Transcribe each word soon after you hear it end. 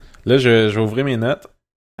Là, je vais ouvrir mes notes.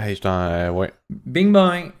 Hey, je t'en... ouais. Bing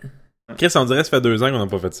bang! Chris, on dirait que ça fait 2 ans qu'on n'a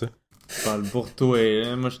pas fait ça. Je parle pour toi,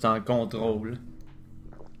 hein. Moi, j'étais en contrôle.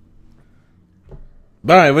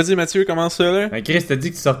 Ben, vas-y, Mathieu, commence ça, là. Ben, Chris, t'as dit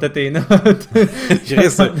que tu sortais tes notes.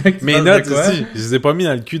 Chris, mes notes, aussi, je les ai pas mis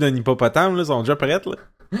dans le cul d'un hippopotame, là, ils sont déjà prêtes, là.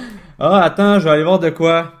 Ah, attends, je vais aller voir de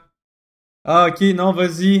quoi. Ah, ok, non,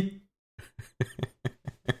 vas-y.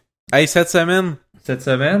 Hey, cette semaine, Cette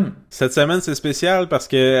semaine? c'est spécial parce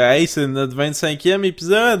que, hey, c'est notre 25e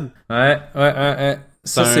épisode. Ouais.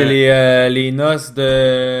 Ça, C'est c'est un- les noces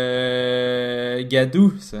de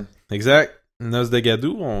Gadou, ça. Exact. Noces de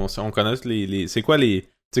Gadou, on connaît les... C'est quoi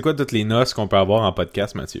toutes les noces qu'on peut avoir en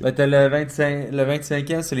podcast, Mathieu? Ben, t'as le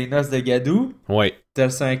 25e, c'est les noces de Gadou. Ouais. T'as le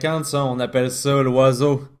 50, ça, on appelle ça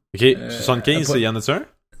l'oiseau. OK, 75, pas- y en a-tu un?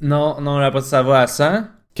 Non, après ça va à 100.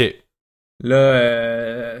 OK.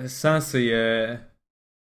 Là, 100, c'est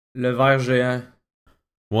le ver géant.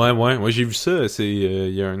 Ouais, j'ai vu ça,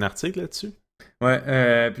 y a un article là-dessus.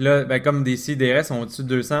 Ouais, puis là, ben, comme des CDR sont au-dessus de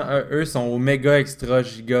 200, eux sont au méga extra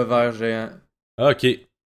giga ver géant. Ah, OK.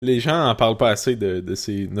 Les gens en parlent pas assez de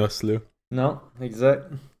ces noces-là. Non, exact.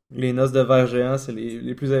 Les noces de ver géant, c'est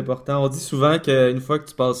les plus importants. On dit souvent qu'une fois que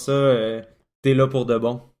tu passes ça, t'es là pour de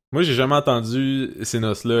bon. Moi, j'ai jamais entendu ces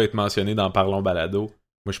noces-là être mentionnées dans Parlons Balado.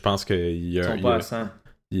 Moi, je pense qu'il y Ils a, sont il y pas a, à 100.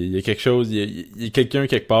 il y a quelque chose, il y a quelqu'un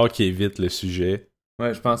quelque part qui évite le sujet.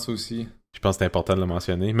 Ouais, je pense aussi. Je pense que c'est important de le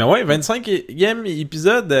mentionner. Mais ouais, 25e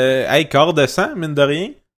épisode, hey, quart de 100, mine de rien.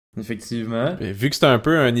 Effectivement. Vu que c'est un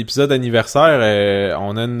peu un épisode anniversaire,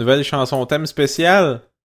 on a une nouvelle chanson thème spéciale.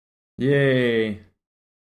 Yeah!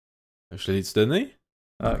 Je te l'ai-tu donné?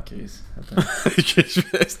 Ah, Chris, attends.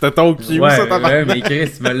 C'était ton cue, Ouais, ça, ouais, mais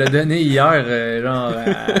Chris, tu me l'as donné hier, genre,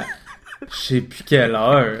 à je sais plus quelle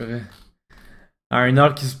heure. À une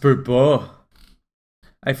heure qui se peut pas.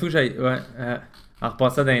 Il faut que j'aille, ouais, en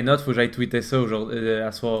repassant dans les notes, faut que j'aille tweeter ça aujourd'hui,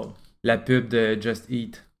 à soir. La pub de Just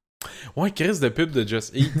Eat. Ouais, Chris de pub de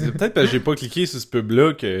Just Eat. C'est peut-être parce que j'ai pas cliqué sur ce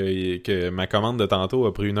pub-là que ma commande de tantôt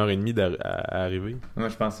a pris 1h30 à arriver. Moi,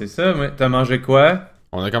 je pense que c'est ça. T'as mangé quoi?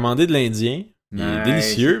 On a commandé de l'Indien. Il est Nice,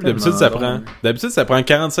 délicieux. c'est D'habitude, tellement ça prend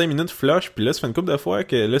 45 minutes flush. Puis là, ça fait une couple de fois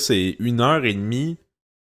que là, c'est 1h30.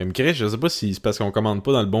 Comme Chris, je sais pas si c'est parce qu'on commande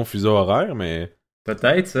pas dans le bon fuseau horaire, mais...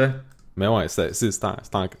 Peut-être, ça. Mais ouais,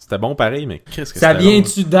 c'était bon pareil, mais Chris, que Ça c'était long.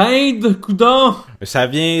 vient-tu d'Inde, coudon? Ça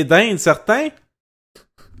vient d'Inde, certain?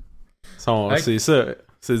 Ok. C'est ça.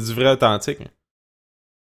 C'est du vrai authentique.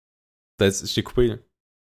 Je t'ai coupé, là.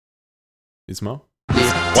 Es-tu mort?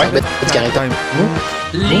 Ouais, petit carré time.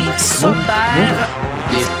 Link sommaire,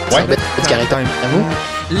 Ouais, petit carré time.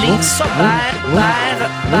 link sommaire,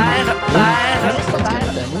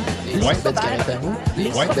 Ouais, petit carré time.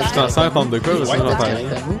 Ouais, Je t'en sers entendre de quoi? Parce que j'entends rien.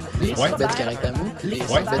 Ouais, petit carré time. Ouais, petit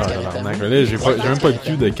Ah, carré tabarnak. time. Mais là, j'ai même pas le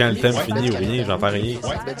cul de quand le thème finit ou rien, j'entends rien.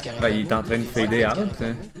 Ouais, petit carré Ben, il est en train de fader out,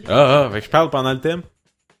 hein. Fait que je parle pendant le thème.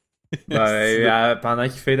 Pendant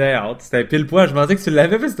qu'il faisait out. C'était pile poil. Je pensais que tu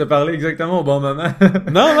l'avais fait si t'as parlé exactement au bon moment.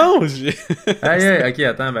 Non, j'ai... Ok,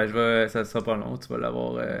 attends, ben ça sera pas long. Tu vas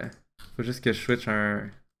l'avoir. Faut juste que je switch un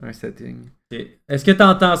setting. Ok. Est-ce que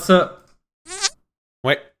t'entends ça?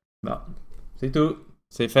 Ouais, Bon, c'est tout.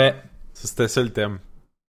 C'est fait. c'était ça le thème.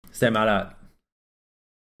 C'était malade.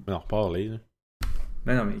 Mais on reparler, là.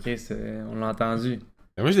 Mais non, mais Chris, on l'a entendu.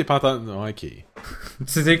 Mais moi, je l'ai pas entendu. Non, ok. Tu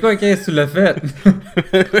sais quoi, Chris, tu l'as fait?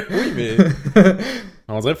 Oui, mais...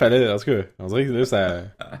 On dirait qu'il fallait... En tout cas, on dirait que là, ça...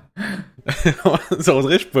 on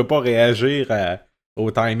dirait que je pouvais pas réagir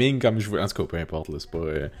au timing comme je voulais. En tout cas, peu importe, là, c'est pas...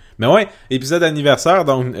 Mais ouais, épisode anniversaire,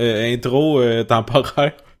 donc intro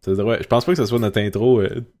temporaire. Je pense pas que ce soit notre intro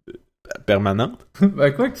permanente.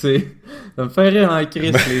 Ben quoi que c'est? Ça me fait rire en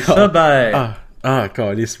Chris, les sabères.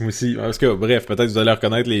 Calice, moi aussi. Parce que, bref, peut-être que vous allez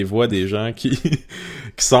reconnaître les voix des gens qui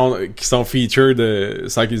sont featured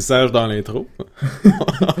sans qu'ils le sachent dans l'intro.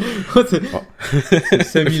 C'est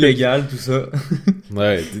semi-légal, tout ça.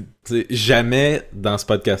 Ouais, jamais dans ce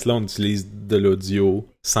podcast-là, on utilise de l'audio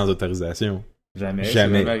sans autorisation. Jamais.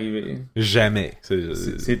 Jamais. C'est jamais arrivé. Jamais.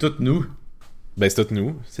 C'est tout nous. Ben, c'est tout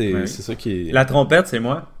nous. C'est Ouais. ça qui est... La trompette, c'est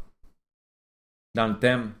moi. Dans le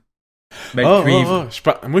thème. Ben, le cuivre.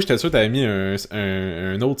 Moi, j'étais sûr que t'avais mis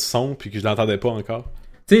un autre son puis que je l'entendais pas encore.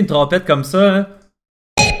 Tu sais, une trompette comme ça, hein?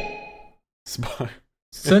 C'est pas...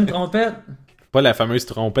 C'est ça, une trompette? pas la fameuse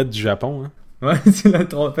trompette du Japon, hein. Ouais, c'est la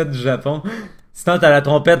trompette du Japon. Sinon, t'as la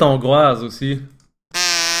trompette hongroise aussi.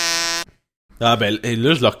 Ah ben, et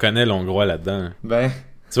là, je le reconnais, l'hongrois, là-dedans. Ben,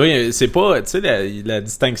 Tu vois, c'est pas... Tu sais, la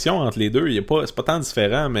distinction entre les deux, c'est pas tant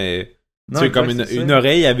différent, mais... non, Tu sais, comme exact, c'est ça. une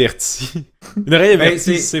oreille avertie. Une oreille Ben,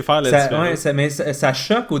 avertie, c'est faire la ça, différence. ouais, mais ça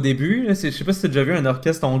choque au début. Là. Je sais pas si t'as déjà vu un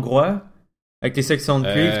orchestre hongrois. Avec les sections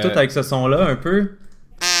de cuivre, tout avec ce son-là, un peu.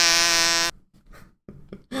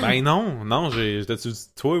 Ben non,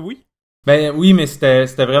 toi, oui. Ben oui, mais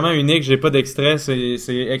c'était vraiment unique. J'ai pas d'extrait.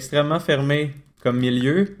 C'est extrêmement fermé comme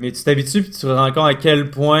milieu. Mais tu t'habitues puis tu te rends compte à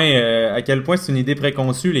quel point c'est une idée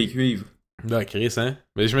préconçue, les cuivres. Ben, Chris, hein.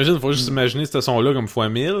 Mais j'imagine, faut juste imaginer ce son-là comme fois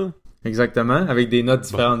 1000. Exactement, avec des notes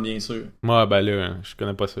différentes, bien sûr. Moi, ben là, hein, je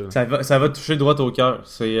connais pas ça. Ça va toucher droit au cœur.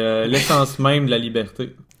 C'est l'essence même de la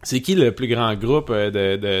liberté. C'est qui le plus grand groupe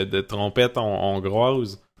de trompettes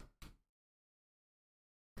hongroises?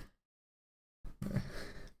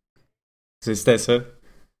 C'était ça.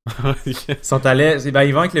 Ils sont à l'aise. Ben,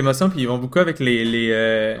 ils vont avec l'émotion, puis ils vont beaucoup avec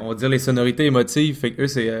on va dire les sonorités émotives. Fait que eux,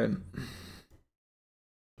 c'est...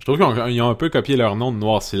 Je trouve qu'ils ont un peu copié leur nom de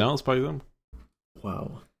Noir Silence, par exemple. Wow.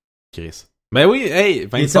 Chris. Ben oui, hey,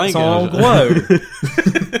 25... Ils sont hongrois, eux.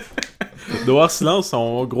 Noir Silence sont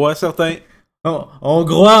hongrois, certains.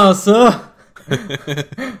 Hongrois en ça!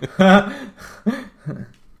 Ben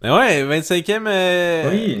ouais,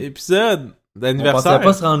 25e épisode d'anniversaire. On pensait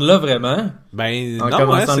pas se rendre là, vraiment. Ben en non,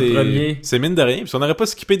 commençant le premier. C'est mine de rien. Puis si on n'aurait pas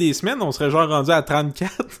skippé des semaines, on serait genre rendu à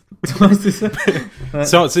 34. Ouais, c'est ça. Ouais.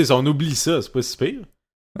 Si on oublie ça, c'est pas si pire.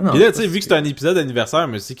 Non, Puis là, tu sais, vu que c'est un épisode d'anniversaire,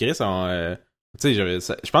 mais si Chris, je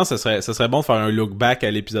pense que ça serait bon de faire un look back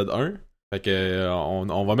à l'épisode 1. Fait que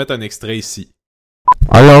on va mettre un extrait ici.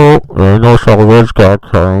 Allô, nos services du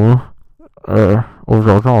caractère.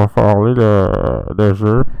 Aujourd'hui, on va parler de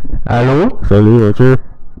jeu. Allô? Salut, tu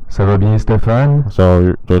ça va bien, Stéphane?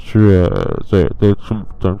 Salut. T'aimes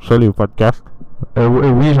ça les podcasts?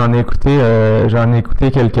 Oui, j'en ai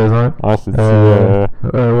écouté quelques-uns. Ah, c'est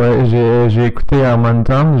ouais, j'ai écouté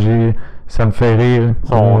Harmontown, ça me fait rire. Ils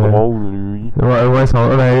sont drôles, lui. Ouais,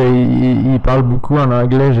 il parle beaucoup en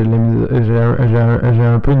anglais, j'ai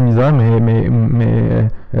un peu de misère, mais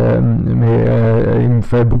il me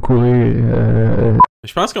fait beaucoup rire.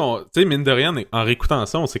 Je pense qu'on, tu sais, mine de rien, en réécoutant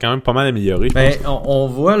ça, on s'est quand même pas mal amélioré. Ben, on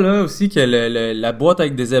voit là aussi que la boîte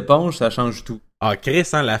avec des éponges, ça change tout. Ah, Chris,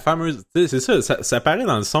 hein, la fameuse... Tu sais, c'est ça paraît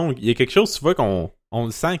dans le son. Il y a quelque chose, tu vois, on le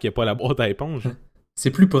sent qu'il n'y a pas la boîte à éponge. C'est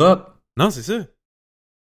plus propre. Non, c'est ça.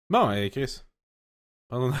 Bon, Chris.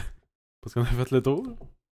 Parce qu'on a fait le tour.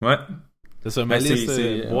 Ouais. C'est ça, ma liste,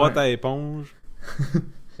 boîte à éponge,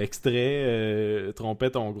 extrait,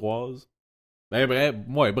 trompette hongroise. Ben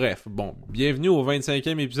bref. Bon, bienvenue au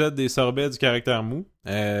 25e épisode des Sorbets du caractère mou.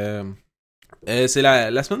 C'est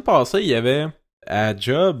la semaine passée, il y avait... À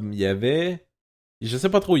Job, il y avait... Je sais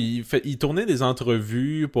pas trop, il tournait des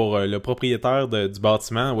entrevues pour le propriétaire du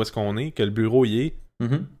bâtiment où est-ce qu'on est, que le bureau y est.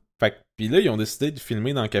 Mm-hmm. Fait que, pis là, ils ont décidé de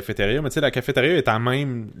filmer dans la cafétéria. Mais tu sais, la cafétéria est à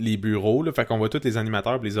même les bureaux, là. Fait qu'on voit tous les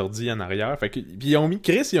animateurs pis les ordis en arrière. Fait que, pis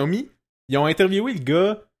ils ont interviewé le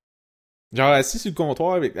gars, genre assis sur le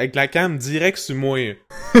comptoir avec la cam direct sur moi.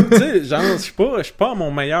 Tu sais, genre, je suis pas à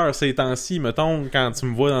mon meilleur ces temps-ci, mettons, quand tu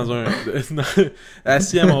me vois dans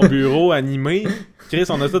assis à mon bureau, animé. Chris,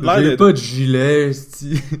 on a tout l'air J'ai pas de gilet,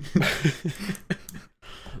 c'ti.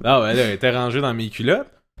 Non, ben là, elle était rangée dans mes culottes.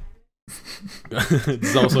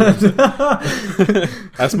 Disons ça comme ça.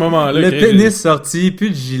 À ce moment-là, le Chris, pénis sorti,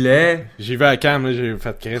 plus de gilet. J'ai vu à la cam, là, j'ai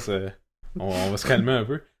fait Chris, on va se calmer un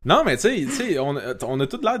peu. Non, mais tu sais, on a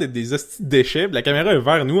tout l'air d'être des hosties de déchets. La caméra est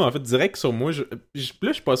vers nous, en fait, direct sur moi. Là, je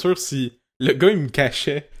suis pas sûr si le gars, il me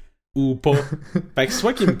cachait ou pas. Fait que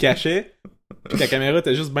soit qu'il me cachait, puis que la caméra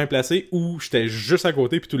était juste bien placée, ou j'étais juste à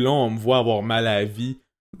côté, puis tout le long, on me voit avoir mal à la vie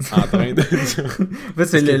en train de... En fait,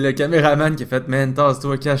 c'est le caméraman qui a fait « Man,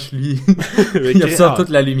 tasse-toi, cache-lui. » Il absorbe toute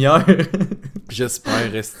la lumière.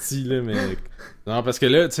 J'espère, resti, là, mais... Non, parce que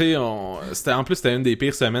là, tu sais, c'était une des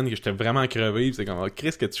pires semaines que j'étais vraiment crevé. Pis c'est comme,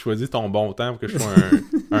 Chris, que tu choisis ton bon temps pour que je sois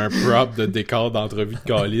un prop de décor d'entrevue de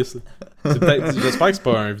calice. J'espère que c'est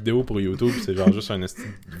pas une vidéo pour YouTube, c'est genre juste un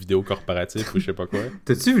vidéo corporatif ou je sais pas quoi.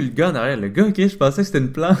 T'as-tu vu le gars en arrière? Le gars, ok, je pensais que c'était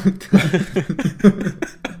une plante.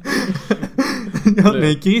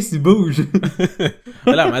 Mais Chris, il bouge.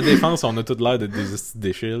 Là, à ma défense, on a tout l'air d'être des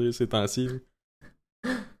déchets, là, ces temps-ci.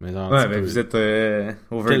 Mais genre, ouais, mais vous êtes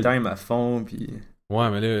overtime à fond, pis... Ouais,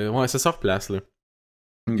 mais là, ouais, ça sort place, là.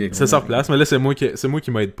 Okay, ça sort place, mais là, c'est moi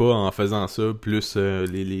qui m'aide pas en faisant ça, plus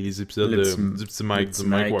les épisodes du petit Mike, du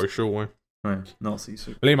Mike War Show, ouais. Ouais, non, c'est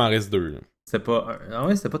sûr. Là, il m'en reste 2, là. C'était pas... Ah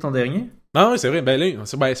ouais, c'était pas ton dernier? Ah ouais, c'est vrai, ben là,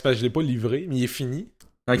 c'est parce que je l'ai pas livré, mais il est fini.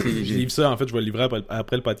 Ok, je livre ça, en fait, je vais le livrer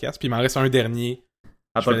après le podcast, puis il m'en reste un dernier.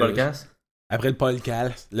 Après le podcast? Après le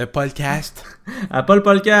podcast. Le podcast. Après le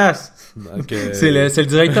podcast! Donc, c'est le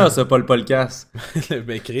directeur, ça, pas le podcast.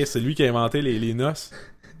 Ben Chris, c'est lui qui a inventé les noces.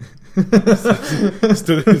 c'est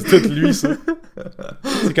tout lui, ça.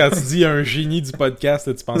 C'est quand tu dis un génie du podcast,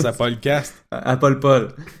 là, tu penses à podcast. À Paul.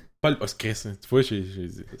 Pas le... Oh, Chris, tu vois,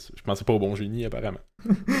 je pensais pas au bon génie, apparemment.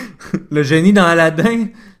 Le génie dans Aladdin.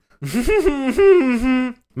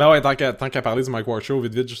 Mais ouais, tant qu'à parler du Mike Ward Show,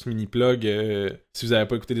 vite, juste mini-plug. Si vous avez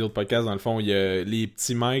pas écouté les autres podcasts, dans le fond, il y a les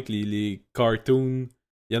petits Mike, les cartoons.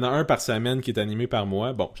 Il y en a un par semaine qui est animé par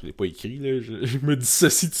moi. Bon, je l'ai pas écrit, là. Je me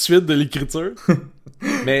dissocie tout de suite de l'écriture.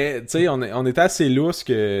 Mais, tu sais, on était assez lousse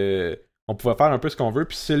que on pouvait faire un peu ce qu'on veut.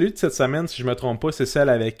 Puis celui de cette semaine, si je me trompe pas, c'est celle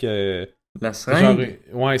avec... La seringue?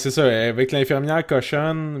 Ouais, c'est ça. Avec l'infirmière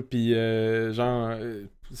cochonne, puis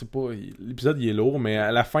c'est pas... L'épisode, il est lourd, mais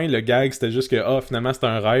à la fin, le gag, c'était juste que, finalement, c'était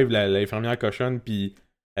un rêve, l'infirmière cochonne, puis...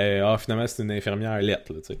 finalement, c'est une infirmière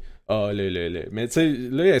lettre, là, tu sais. Mais tu sais,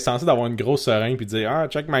 là, elle est censée d'avoir une grosse seringue puis dire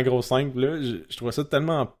check ma grosse seringue. Là, je trouvais ça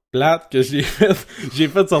tellement plate que j'ai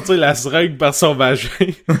fait sortir la seringue par son vagin.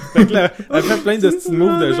 Fait que là, elle fait plein de petits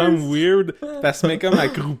moves de jambes weird. Elle se met comme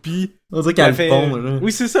accroupie. On dirait qu'elle pond, là.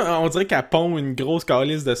 Oui, c'est ça. On dirait qu'elle pond une grosse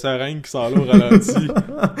calice de seringue qui sort là au ralenti.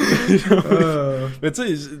 Mais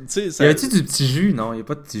tu sais, ça... Y a-tu du petit jus? Non, y a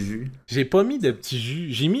pas de petit jus. J'ai pas mis de petit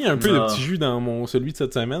jus. J'ai mis un peu de petit jus dans celui de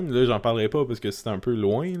cette semaine. Là, j'en parlerai pas parce que c'est un peu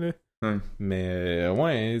loin, là. Ouais. Mais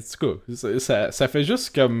ouais, en tout cas, ça fait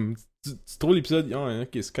juste comme... Tu trouves l'épisode, ok,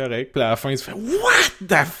 c'est correct. Puis à la fin, tu fais What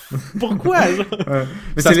the Pourquoi? Genre? Ouais.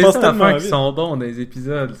 Mais ça c'est se les passe seules tellement affaires qui vite. sont bons dans les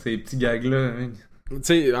épisodes, ces petits gags-là. Hein. Tu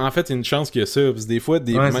sais, en fait, il y a une chance qu'il y a ça. Parce que des fois,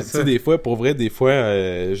 des fois,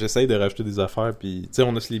 j'essaye de rajouter des affaires. Puis, tu sais,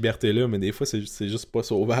 on a cette liberté-là, mais des fois, c'est juste pas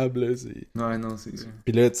sauvable. Là, Ouais, non, c'est ça.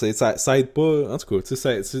 Puis là, tu sais, ça aide pas. En tout cas, tu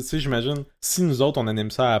sais, j'imagine, si nous autres, on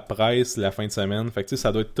anime ça à la presse la fin de semaine, fait que tu sais,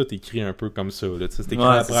 ça doit être tout écrit un peu comme ça. Là, tu sais, c'est écrit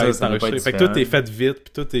à la presse, c'est enregistré. Fait que tout est fait vite,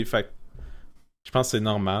 puis tout est fait. Je pense que c'est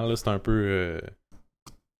normal, là, c'est un peu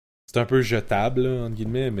jetable, là, entre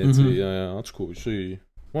guillemets, mais tu sais, en tout cas, c'est.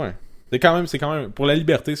 Ouais. C'est quand même. Pour la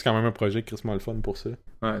liberté, c'est quand même un projet crissement le fun pour ça.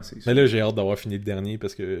 Ouais, c'est sûr. Mais là, j'ai hâte d'avoir fini le dernier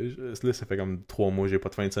parce que là, ça fait comme 3 mois, j'ai pas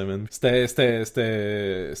de fin de semaine.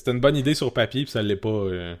 C'était une bonne idée sur papier, puis ça l'est pas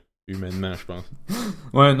humainement, je pense.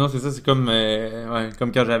 Ouais, non, c'est ça, c'est comme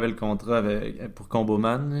comme quand j'avais le contrat pour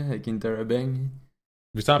Comboman, là, avec Interabang.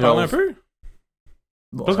 Veux-tu en parler un peu?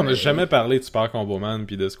 Bon, Je pense qu'on a jamais parlé de Super Comboman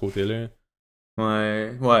puis de ce côté-là.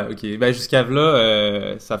 Ouais, ok. Ben, jusqu'à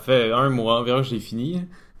là, ça fait 1 mois environ que j'ai fini.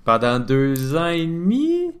 Pendant 2 ans et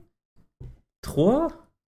demi? 3?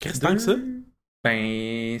 Qu'est-ce que ça?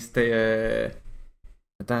 Ben, c'était...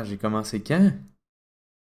 Attends, j'ai commencé quand?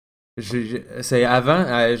 C'est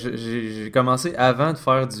avant... j'ai commencé avant de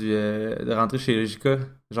faire de rentrer chez Logica.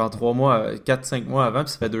 Genre 3 mois, 4-5 mois avant,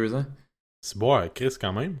 puis ça fait 2 ans. C'est bon, Chris,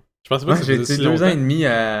 quand même. Je pensais pas que ça j'ai faisait été si 2 ans et longtemps. demi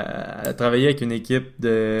à travailler avec une équipe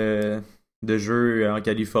de jeux en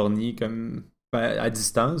Californie, comme à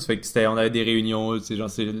distance. Fait que on avait des réunions, tu sais, genre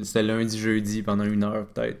c'était lundi, jeudi pendant 1 heure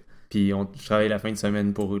peut-être. Puis je travaillais la fin de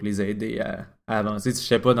semaine pour les aider à avancer. Je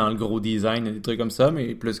sais pas dans le gros design, des trucs comme ça,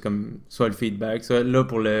 mais plus comme soit le feedback. Soit là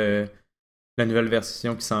pour la nouvelle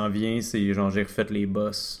version qui s'en vient, c'est genre j'ai refait les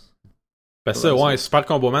boss. Parce que ouais, Super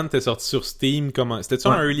Combo Man était sorti sur Steam. C'était-tu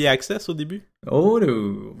un Early Access au début? Oh,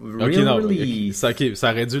 really? Ok, non.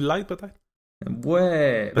 Ça aurait dû l'être peut-être?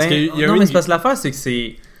 Ouais. Parce qu'il y a mais c'est parce que l'affaire, c'est que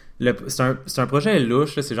c'est un projet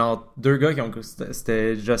louche. Là. C'est genre 2 gars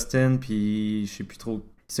c'était Justin, puis je sais plus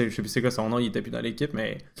c'est quoi son nom, il était plus dans l'équipe,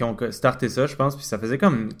 mais qui ont starté ça, je pense. Puis ça faisait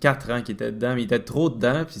comme 4 ans qu'ils étaient dedans, mais ils étaient trop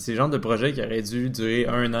dedans. Puis c'est le genre de projet qui aurait dû durer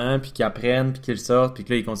 1 an, puis qu'ils apprennent, puis qu'ils sortent, puis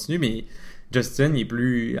que là, ils continuent. Mais Justin, il est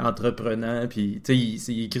plus entreprenant, puis tu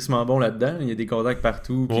sais, il est crissement bon là-dedans. Il y a des contacts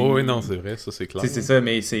partout. Oh, oui, non, c'est vrai, ça c'est clair. C'est ça,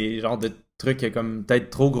 mais c'est genre de truc qui est comme peut-être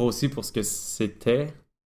trop grossi pour ce que c'était.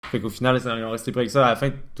 Fait qu'au final, ils ont resté près que ça. À la fin,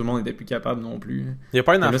 tout le monde n'était plus capable non plus. Il n'y a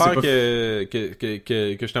pas une là, affaire que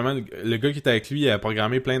justement, le gars qui était avec lui, il a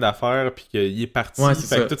programmé plein d'affaires, puis qu'il est parti. Ouais, fait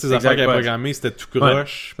ça. que toutes ces affaires qu'il a programmées, c'était tout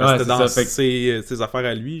croche. Parce que c'était dans ses affaires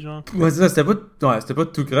à lui, genre. Ouais, c'est ça. C'était pas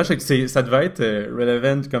tout croche. Ça devait être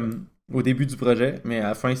relevant comme au début du projet, mais à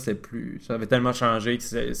la fin, c'était plus. Ça avait tellement changé que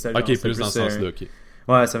c'était plus dans ce sens-là, ok.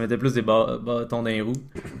 Ouais, ça mettait plus des bâtons dans les roues.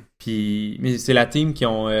 Puis, mais c'est la team qui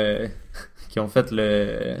ont fait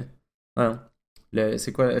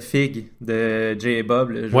c'est quoi, Fig de Jay et Bob,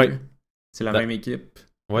 le jeu. Ouais. C'est la même équipe.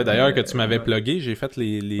 Ouais, d'ailleurs, que tu m'avais plugué, j'ai fait c'est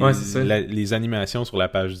les animations sur la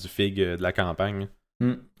page du Fig de la campagne.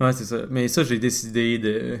 Ouais, c'est ça. Mais ça, j'ai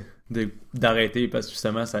décidé d'arrêter parce que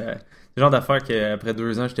justement, c'est le genre d'affaire qu'après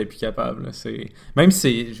 2 ans, j'étais plus capable. Là. Même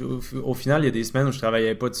si au final, il y a des semaines où je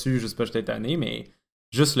travaillais pas dessus juste parce que j'étais tanné, mais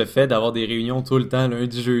juste le fait d'avoir des réunions tout le temps,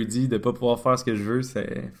 lundi, jeudi, de pas pouvoir faire ce que je veux,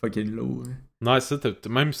 c'est fucking lourd. Non, ça,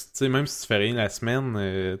 même si tu fais rien la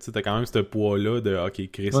semaine, t'as quand même ce poids-là de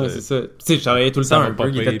OK, Chris. Ouais, c'est ça. Tu sais, je travaillais tout le temps un peu,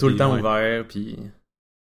 il était tout le temps ouais. ouvert, puis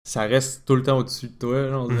ça reste tout le temps au-dessus de toi,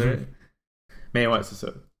 on dirait. Mais ouais, c'est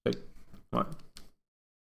ça. Fait que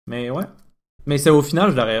Mais ouais. Mais c'est au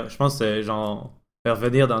final, je pense que genre,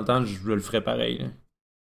 revenir dans le temps, je le ferais pareil. Là.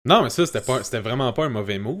 Non, mais ça, c'était vraiment pas un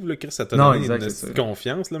mauvais move, là, Chris. Ça t'a Non, donné exact, une c'est petite ça.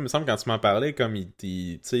 confiance, là. Il me semble quand tu m'en parlais, comme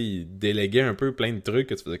tu sais, il déléguait un peu plein de trucs,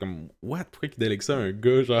 que tu faisais comme, what? Pourquoi il délègue ça à un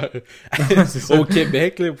gars, genre, C'est ça. au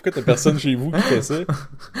Québec, là? Pourquoi t'as personne chez vous qui fait ça?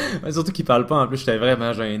 Ouais, surtout qu'il parle pas, en plus, j'étais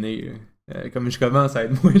vraiment gêné. Comme je commence à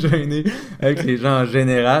être moins gêné avec les gens en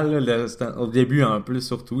général, là, au début en plus,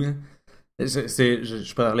 surtout. Hein.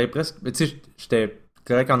 Je parlais presque. Tu sais, j'étais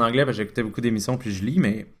correct en anglais parce que j'écoutais beaucoup d'émissions puis je lis,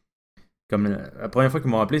 mais comme la première fois qu'ils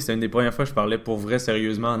m'ont appelé, c'était une des premières fois que je parlais pour vrai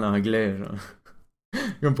sérieusement en anglais. Genre.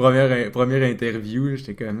 Comme première interview,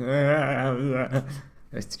 j'étais comme.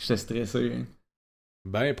 Est-ce que j'étais stressé? Hein.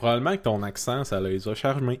 Ben, probablement que ton accent, ça les a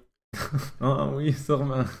charmés. Ah oui,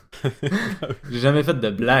 sûrement. J'ai jamais fait de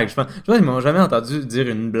blague. Je pense qu'ils m'ont jamais entendu dire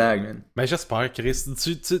une blague, man. Ben, j'espère, Chris.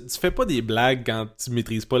 Tu fais pas des blagues quand tu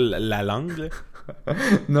maîtrises pas la langue, là.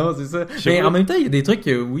 Non, c'est ça. Je sais Mais pas. en même temps, il y a des trucs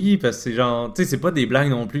que oui, parce que c'est genre, tu sais, c'est pas des blagues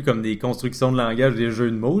non plus comme des constructions de langage, des jeux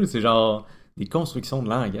de mots, c'est genre des constructions de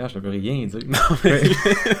langage, ça veut rien dire.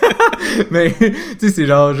 Mais tu sais, c'est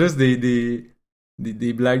genre juste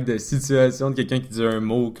des blagues de situation de quelqu'un qui dit un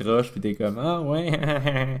mot croche, pis t'es comme ah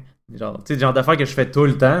ouais. Genre, tu sais, le genre d'affaires que je fais tout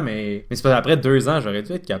le temps, mais c'est pas après 2 ans, j'aurais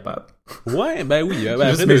dû être capable. Ouais, ben oui.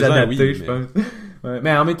 Ben, J'ai juste après 2 ans, m'adapter, oui. je Mais... pense. Ouais,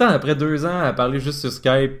 mais en même temps, après 2 ans, à parler juste sur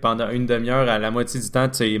Skype pendant une demi-heure, à la moitié du temps,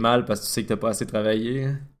 tu sais mal parce que tu sais que t'as pas assez travaillé.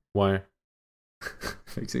 Hein. Ouais.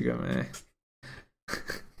 Fait que c'est comme...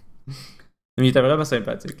 Mais il était vraiment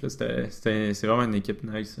sympathique, là. C'est vraiment une équipe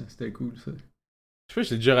nice. C'était cool, ça. Je sais pas, je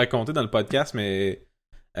l'ai déjà raconté dans le podcast, mais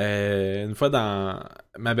une fois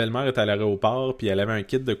ma belle-mère était à l'aéroport, puis elle avait un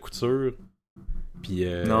kit de couture. Puis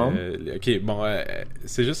Non. ok, bon,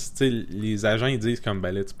 c'est juste, tu sais, les agents ils disent comme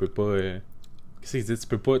ben là, tu peux pas. Qu'est-ce qu'ils disent?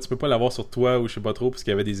 Tu peux pas l'avoir sur toi ou je sais pas trop, parce qu'il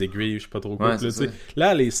y avait des aiguilles, je sais pas trop quoi. Ouais, Puis là, c'est tu sais,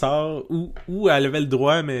 là, elle les sort, ou elle avait le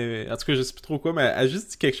droit, mais en tout cas, je sais plus trop quoi, mais elle a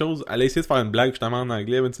juste dit quelque chose. Elle a essayé de faire une blague justement en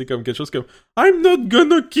anglais, mais tu sais, comme quelque chose comme I'm not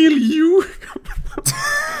gonna kill you!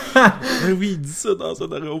 Ben oui, il dit ça dans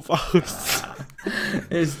un aéroport.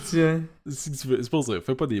 Est-ce que... C'est pour ça,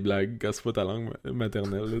 fais pas des blagues quand c'est pas ta langue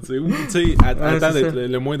maternelle, là, tu sais. Ou, tu sais, attends c'est d'être ça.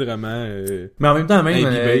 le moindrement... Mais en même temps, même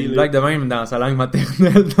imbibé, une là. blague de même dans sa langue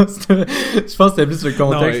maternelle, je pense que c'était plus le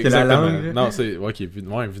contexte que la exactement. langue. là. Non, c'est... Ok, vu de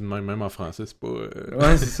même en français, c'est pas...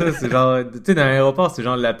 Ouais, c'est ça, c'est genre... Tu sais, dans l'aéroport, c'est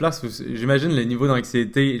genre la place où j'imagine le niveau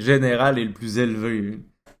d'anxiété générale est le plus élevé.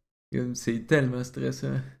 Comme, c'est tellement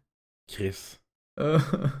stressant. Chris.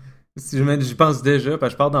 J'y pense déjà,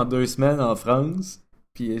 parce que je pars dans 2 semaines en France,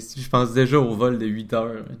 puis je pense déjà au vol de 8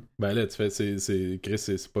 heures. Ben là, tu fais... Chris,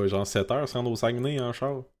 c'est pas genre 7 heures se rendre au Saguenay en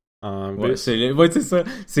char? En Ouais, bus? c'est ça.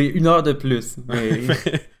 C'est 1 heure de plus. Mais,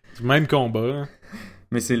 Même combat, hein.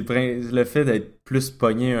 mais c'est le fait d'être plus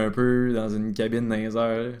pogné un peu dans une cabine dans les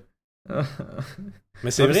heures. là.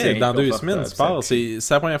 Mais c'est Ah, vrai, c'est dans 2 inconfortable, semaines, tu ça. pars. C'est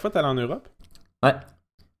la première fois que t'es allé en Europe? Ouais.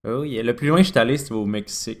 Oui, le plus loin que je suis allé, c'était au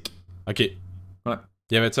Mexique. Ok. Ouais.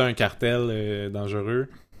 Y avait-tu un cartel dangereux?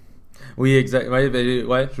 Oui, exact.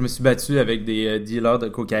 Ouais, je me suis battu avec des dealers de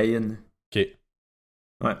cocaïne. Ok.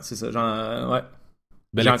 Ouais, c'est ça. Genre, ouais.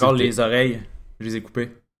 Belle J'ai encore activité. les oreilles. Je les ai coupées.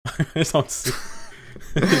 Ils sont ici.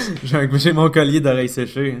 J'ai mon collier d'oreilles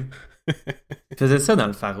séchées. Hein. Ils faisaient ça dans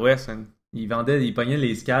le Far West. Hein. Ils pognaient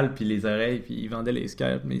les scalps puis les oreilles, puis ils vendaient les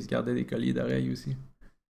scalps, mais ils se gardaient des colliers d'oreilles aussi.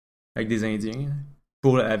 Avec des Indiens.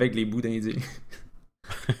 Hein. Avec les bouts d'Indiens.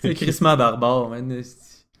 C'est crissement barbare, man.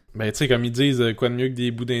 esti. Ben, tu sais, comme ils disent, quoi de mieux que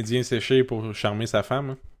des bouts d'Indiens séchés pour charmer sa femme?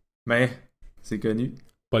 Hein? Ben, c'est connu.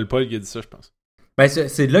 Paul qui a dit ça, je pense. Ben,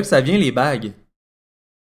 c'est de là que ça vient, les bagues.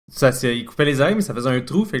 Ils coupaient les oreilles, mais ça faisait un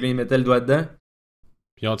trou, fait que là, ils mettaient le doigt dedans.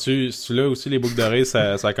 Puis ont-tu là aussi les boucles d'oreilles,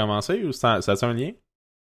 ça a commencé ou ça a un lien?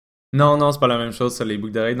 Non, c'est pas la même chose, ça, les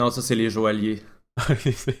boucles d'oreilles. Non, ça, c'est les joailliers.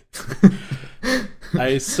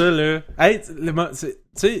 Hey, ça là. Hey, tu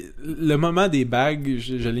sais, le moment des bagues,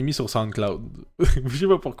 je l'ai mis sur SoundCloud. Je sais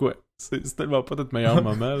pas pourquoi. C'est tellement pas notre meilleur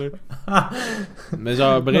moment, là. Mais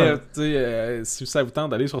genre, bref, tu sais, si ça vous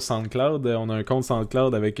tente d'aller sur SoundCloud, on a un compte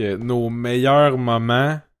SoundCloud avec nos meilleurs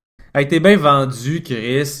moments. Hey, t'es bien vendu,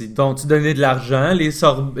 Chris. Ils t'ont-tu donné de l'argent, les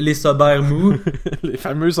sobères mous? Les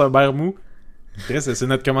fameux Sober Mou. Chris, c'est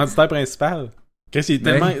notre commanditaire principal. Chris,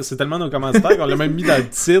 c'est tellement nos commanditaires qu'on l'a même mis dans le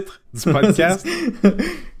titre du podcast.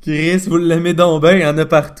 Chris, vous l'aimez donc bien, il y en a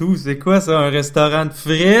partout. C'est quoi ça, un restaurant de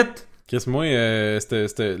frites? Chris, moi,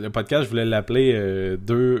 le podcast, je voulais l'appeler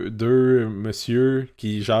deux monsieur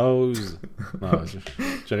qui jasent. Non,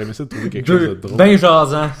 j'aurais aimé ça de trouver quelque chose de drôle. Ben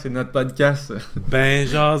jasant, c'est notre podcast. Ça. Ben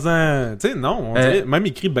jasant. Tu sais, non, on dirait, même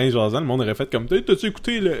écrit Ben jasant, le monde aurait fait comme, t'as-tu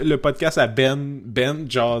écouté le podcast à Ben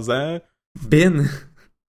jasant? Ben?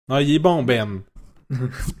 Non, il est bon, Ben.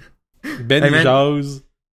 Ben, Hey, il man. jase.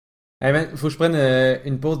 Hey man, faut que je prenne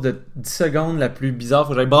une pause de 10 secondes la plus bizarre. Faut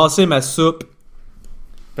que j'aille brasser ma soupe.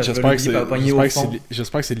 Parce que J'espère que l'Olivier va pogner au fond.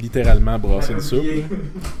 j'espère que c'est littéralement brasser une soupe. là.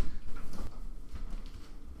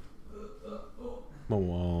 Bon,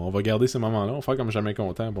 on va garder ces moments-là. On va faire comme jamais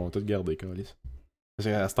content. Bon, on va tout garder, câlisse. Parce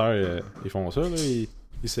qu'à cette heure, ils font ça, là.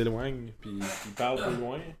 Ils s'éloignent, puis ils parlent plus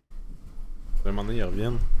loin. À un moment donné, ils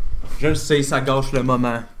reviennent. Je le sais, ça gâche le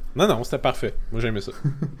moment. Non, c'était parfait. Moi, j'aimais ça.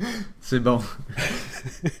 C'est bon.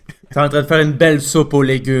 T'es en train de faire une belle soupe aux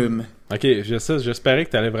légumes. Ok, j'espérais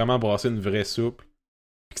que t'allais vraiment brasser une vraie soupe.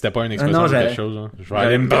 Puis que c'était pas une expression non, de quelque j'allais- chose. Hein. Je vais j'allais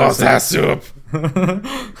aller me me brasser brasser. la soupe.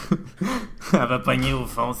 Elle va pogner au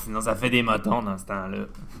fond, sinon ça fait des motons dans ce temps-là.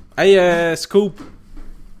 Hey, Scoop.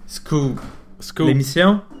 Scoop. Scoop.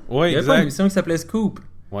 L'émission? Ouais, Il y avait pas une exact. émission qui s'appelait Scoop.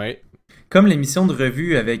 Ouais. Comme l'émission de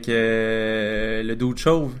revue avec le dude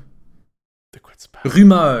chauve. De quoi tu parles?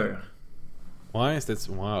 Rumeur. Ouais, c'était...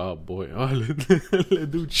 Ouais, oh boy. Oh, le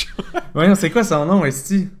dude chaud. Ouais, non, c'est quoi son nom,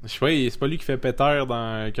 Esti? Je sais pas, c'est pas lui qui fait Peter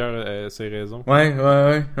dans Cœur, ses raisons. Ouais.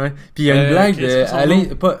 Puis il y a une blague Chris, de c'est son Alain...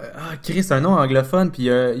 nom? Pas... Ah, Chris, c'est un nom anglophone, puis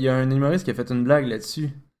il y a un humoriste qui a fait une blague là-dessus.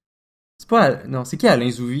 C'est pas... Non, c'est qui Alain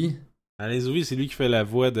Zouvi? Alain Zouvi, c'est lui qui fait la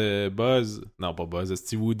voix de Buzz. Non, pas Buzz,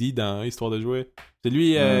 Steve Woody dans Histoire de jouets. C'est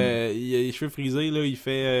lui, il a les cheveux frisés, là,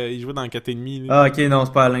 il joue dans 4,5. Là. Ah, ok, non,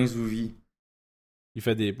 c'est pas Alain Zouvi. Il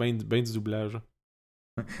fait ben du doublage.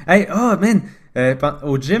 Hey, man!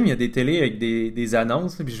 Au gym, il y a des télés avec des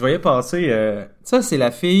annonces, puis je voyais passer... Ça, c'est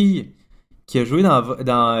la fille qui a joué dans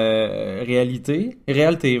Real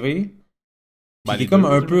TV, Ben, qui les est comme deux,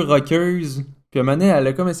 un là. peu rockeuse. Puis à un moment donné, elle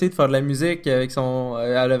a comme essayé de faire de la musique avec son...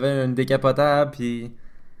 elle avait une décapotable, puis...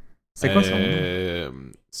 C'est quoi son nom?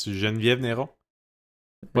 C'est Geneviève Néron.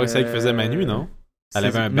 Pas celle qui faisait Manu, non? Elle c'est-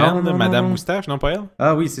 avait un non, band, non, Madame non. Moustache, non, pas elle?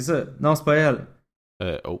 Ah oui, c'est ça. Non, c'est pas elle.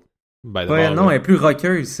 Oh. Ben, Pas elle, d'abord, non, elle est plus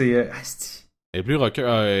rockeuse, c'est... asti. elle est plus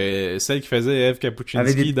rocker. Celle qui faisait Eve Kapuczynski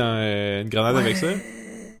Avec des- dans Une grenade avec ça.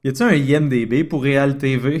 Y a-tu un IMDB pour Real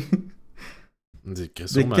TV? On dit que De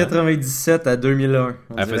sûrement. 97 à 2001.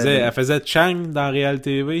 on Elle dirait. elle faisait Chang dans Real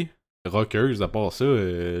TV. Rockeuse, à part ça.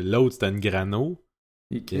 L'autre, c'était une grano.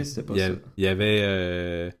 Et Chris, c'est pas il y, ça. il y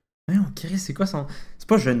avait... Non, Chris, c'est quoi son... C'est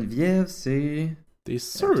pas Geneviève, c'est... T'es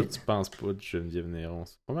sûr Ok. que tu penses pas de Geneviève Néron?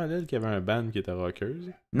 C'est pas mal elle qui avait un band qui était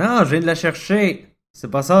rockeuse. Non, je viens de la chercher. C'est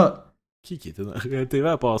pas ça. Qui était dans Real TV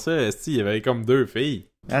à part ça? Esti, il y avait comme deux filles.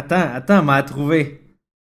 Attends, m'a trouvé.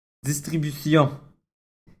 Distribution.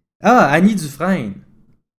 Ah, Annie Dufresne.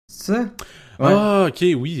 C'est ça? Ouais, Ah, ok,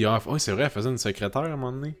 oui. Ah, ouais, c'est vrai, elle faisait une secrétaire à un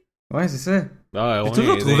moment donné. ouais, c'est ça. Ah, J'ai ouais,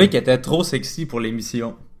 toujours elle- trouvé qu'elle était trop sexy pour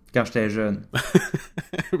l'émission. Quand j'étais jeune. Ben,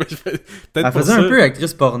 peut-être Elle pour faisait ça. un peu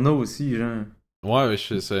actrice porno aussi, genre. Ouais,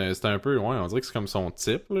 c'était un peu... Ouais, on dirait que c'est comme son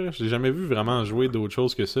type, là. J'ai jamais vu vraiment jouer d'autre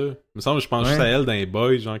chose que ça. Il me semble que je pense juste Ouais. à elle dans les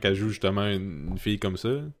Boys, genre qu'elle joue justement une fille comme ça.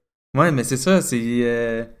 Ouais, mais c'est ça,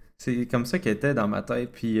 c'est comme ça qu'elle était dans ma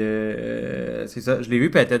tête. Puis c'est ça, je l'ai vu,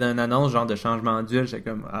 puis elle était dans une annonce genre de changement d'huile, j'étais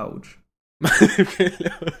comme ouch.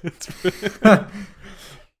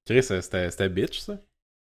 Chris, c'était bitch, ça.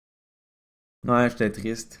 Ouais, j'étais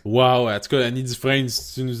triste. Wow, en tout cas, Annie Dufresne,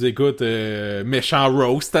 si tu nous écoutes, méchant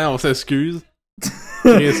roast, hein, on s'excuse.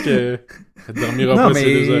 Chris, que elle dormira Non, pas sur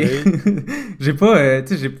les oreilles. j'ai pas,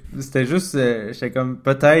 tu sais, c'était juste, j'étais comme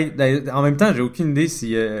peut-être. En même temps, j'ai aucune idée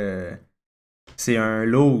si c'est un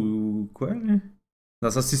lot ou quoi. Là. Dans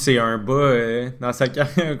ça, si c'est un bas dans sa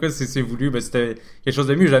carrière, quoi, si c'est voulu, ben c'était quelque chose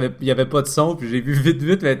de mieux. Il y avait pas de son, puis j'ai vu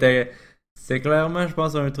vite, mais c'était clairement, je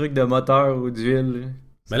pense, un truc de moteur ou d'huile.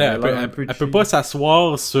 Mais là, Ça avait l'air un peu elle cheap. peut pas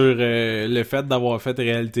s'asseoir sur le fait d'avoir fait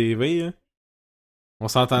Real TV. Hein. On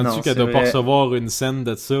s'entend-tu Non, qu'elle c'est doit pas vrai. recevoir une scène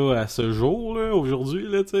de ça à ce jour, là, aujourd'hui,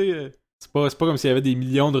 là, tu sais. C'est pas comme s'il y avait des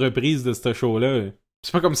millions de reprises de ce show-là.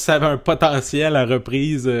 C'est pas comme si ça avait un potentiel à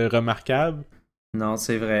reprise remarquable. Non,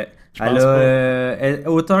 c'est vrai. Je Elle pense a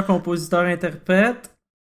auteur, compositeur, interprète.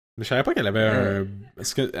 Mais je savais pas qu'elle avait un...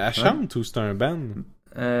 Est-ce qu'elle chante ou c'est un band?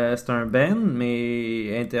 C'est un band,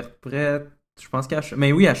 mais interprète. Je pense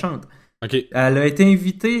mais oui, elle chante. Ok. Elle a été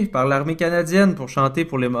invitée par l'armée canadienne pour chanter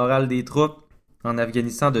pour les morales des troupes en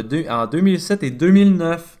Afghanistan en 2007 et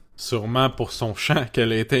 2009. Sûrement pour son chant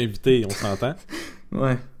qu'elle a été invitée, on s'entend.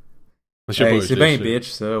 Ouais. Je sais Hey, pas, c'est bien bitch,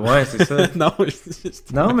 ça. Ouais, c'est ça. Non,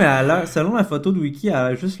 Non, mais selon la photo de Wiki, elle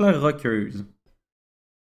a juste l'air rockeuse.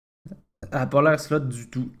 Elle a pas l'air slot du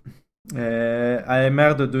tout. Elle est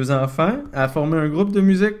mère de 2 enfants. Elle a formé un groupe de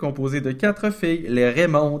musique composé de 4 filles, les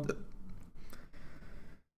Raymonde,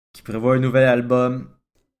 qui prévoit un nouvel album.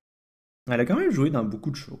 Elle a quand même joué dans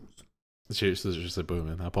beaucoup de choses. je sais pas,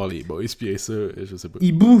 man. À part les boys pis ça, je sais pas.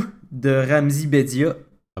 Hibou de Ramzi Bedia.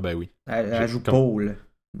 Ah ben oui. Elle joue comme- Paul.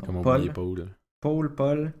 Non, Comme Paul. oublier Paul.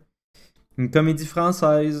 Paul. Une comédie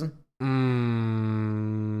française.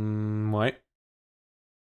 Ouais.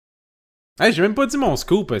 Hey, j'ai même pas dit mon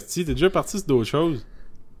scoop, esti. T'es déjà parti sur d'autres choses.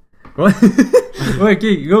 Ouais. Ouais,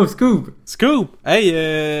 ok, go, scoop. Scoop!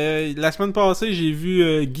 Hey, la semaine passée, j'ai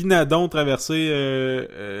vu Guy Nadon traverser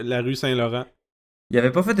la rue Saint-Laurent. Il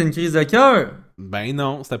avait pas fait une crise de cœur. Ben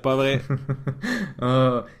non, c'était pas vrai.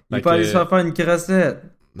 Ah, il est Fait pas allé que- se faire une crossette.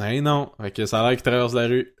 Ben non. Fait que ça a l'air qu'il traverse la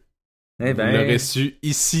rue. Eh Vous l'aurez ben. su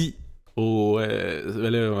ici, au...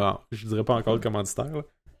 là, je dirais pas encore le commanditaire, là.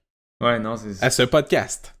 Ouais, non, c'est À ce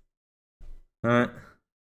podcast. Ouais.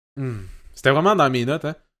 C'était vraiment dans mes notes,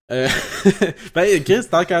 hein. Ben, Chris,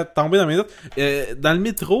 tant qu'à tomber dans mes notes, dans le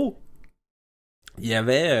métro, il y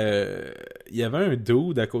avait un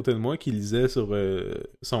dude à côté de moi qui lisait sur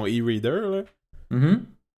son e-reader, là. Mhm.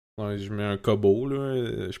 Ouais, je mets un Kobo, là.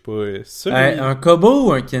 Je sais pas. C'est ça, Hey, lui? un Kobo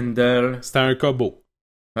ou un Kindle? C'était un Kobo.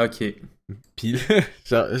 Ok. Puis là,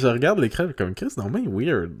 je regarde l'écran comme Chris, non mais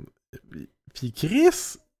weird. Puis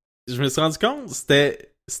Chris, je me suis rendu compte,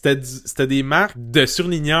 c'était des marques de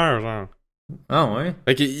surligneurs, genre. Ah ouais?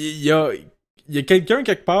 Fait que il y a quelqu'un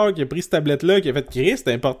quelque part qui a pris cette tablette-là, qui a fait Chris,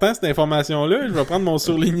 c'est important cette information-là, je vais prendre mon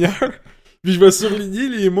surligneur, puis je vais surligner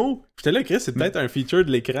les mots. J'étais là, Chris, c'est peut-être un feature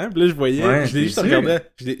de l'écran, puis là je voyais, Ouais, je l'ai c'est juste sûr. regardé,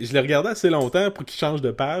 je l'ai regardé assez longtemps pour qu'il change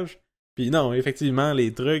de page. Puis non, effectivement,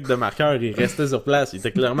 les trucs de marqueur, ils restaient sur place. Ils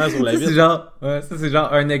étaient clairement sur la Ça, vitre. c'est genre, ouais, ça, c'est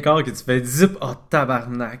genre un écart que tu fais zip, oh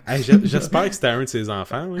tabarnak. Hey, j'espère que c'était un de ses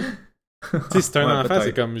enfants, oui. Tu sais, si c'est un Ouais, enfant, peut-être.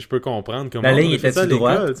 c'est comme, je peux comprendre comment La on ligne a fait ça à était-tu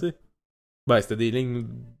l'école, droite? tu sais. Ben, c'était des lignes,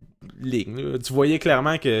 là. Tu voyais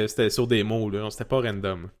clairement que c'était sur des mots, là. C'était pas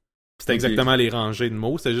random. C'était Ok. exactement les rangées de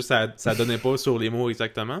mots. C'était juste, ça donnait pas sur les mots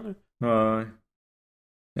exactement, là.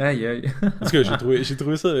 Ouais. Aïe, aïe. En tout cas, j'ai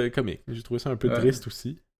trouvé ça comique. J'ai trouvé ça un peu Ouais. triste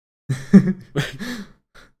aussi.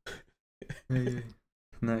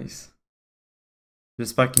 Nice.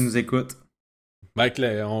 J'espère qu'il nous écoute. Ben,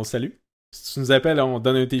 on salue. Si tu nous appelles, on te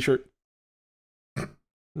donne un t-shirt.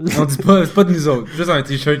 On dit pas, c'est pas de nous autres, juste un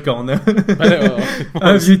t-shirt qu'on a. Ouais,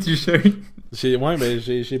 Un vieux t-shirt. J'ai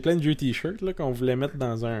plein de vieux t-shirts là, qu'on voulait mettre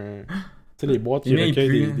dans un. Tu sais, les boîtes qui Il recueillent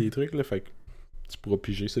pue, hein. des trucs, là. Fait que tu pourras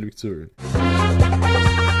piger celui que tu veux.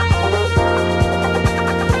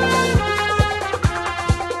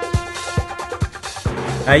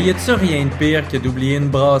 Hey, y a-tu rien de pire que d'oublier une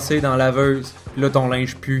brassée dans la laveuse? Pis là, ton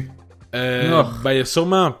linge pue. Oh. Ben, il y a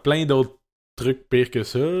sûrement plein d'autres trucs pires que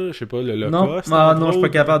ça. Je sais pas, le Non, Lacoste. ah, entre non, je suis pas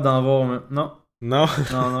autres. capable d'en voir. Mais... Non, Non.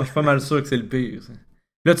 non, je suis pas mal sûr que c'est le pire. Ça.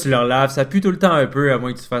 Là, tu le laves, ça pue tout le temps un peu, à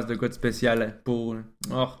moins que tu fasses de quoi de spécial pour. Là.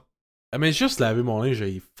 Oh. Ah, mais juste laver mon linge,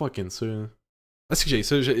 j'ai fucking ça. Hein. Est-ce que j'ai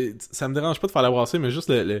ça? Ça me dérange pas de faire la brasser, mais juste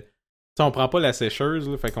le... Tu sais, on prend pas la sécheuse,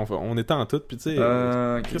 là, fait on étend tout, pis tu sais,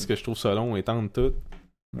 Ok. qu'est-ce que je trouve ça long, étendre tout.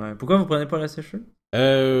 Ouais. Pourquoi vous prenez pas la sécheuse?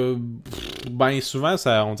 Ben souvent,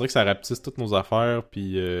 on dirait que ça rapetisse toutes nos affaires,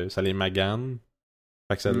 puis ça les magane.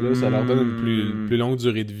 Fait que là, ça leur donne une plus longue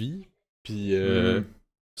durée de vie. Puis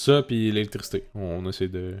ça, puis l'électricité. On essaie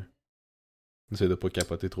de pas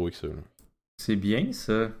capoter trop avec ça. Là. C'est bien,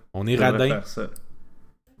 ça. On est Tu devrais radin. faire ça.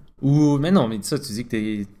 Ou, mais non, mais ça, tu dis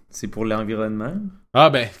que c'est pour l'environnement. Ah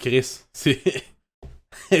ben, Chris, c'est...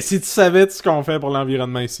 si tu savais tout ce qu'on fait pour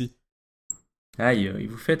l'environnement ici. Aïe, aïe,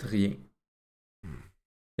 vous faites rien.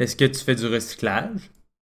 Est-ce que tu fais du recyclage?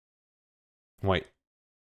 Ouais.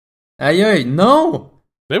 Aïe, aïe, non!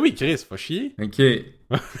 Ben oui, Chris, faut chier. Ok.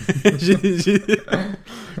 J'ai...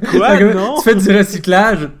 Quoi, Fait que non? Tu fais du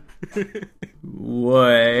recyclage?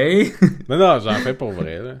 Ouais. Non, j'en fais pour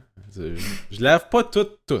vrai, là. Je lave pas tout,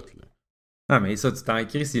 là. Ah, mais ça, tu t'en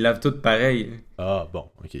cries, ils lavent tout pareil. Ah,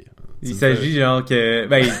 bon, ok. Il s'agit genre que...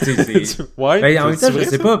 Ben, tu sais, c'est... Ouais, Ben, en même temps, c'est je vrai,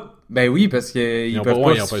 sais ça? pas... Ben oui, parce qu'ils ont peuvent pas- pas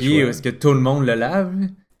ouais, ils ont se pas le fier choix. est-ce que tout le monde le lave.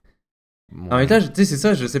 En même temps, tu sais, c'est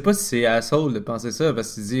ça, je sais pas si c'est asshole de penser ça,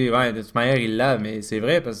 parce que tu dis, ouais, de toute manière, il le lave, mais c'est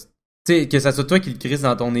vrai, parce que, tu sais, que ça soit toi qui le crisse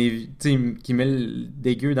dans ton évier, tu sais, qui met le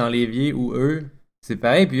dégueu dans l'évier, ou eux, c'est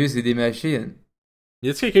pareil, puis eux, c'est des machines. Y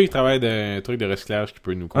a-t-il quelqu'un qui travaille d'un truc de recyclage qui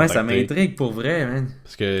peut nous Ouais, contacter? ça m'intrigue pour vrai, man.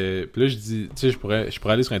 Parce que, puis là, je dis, tu sais, je pourrais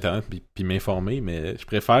aller sur Internet puis m'informer, mais je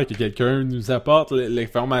préfère que quelqu'un nous apporte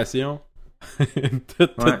l'information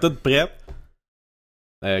toute prête.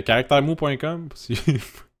 Caractèremou.com si...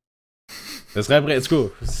 Ça serait après, en tout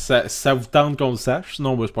cas, ça vous tente qu'on le sache,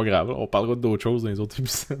 sinon, ben, c'est pas grave, on parlera d'autres choses dans les autres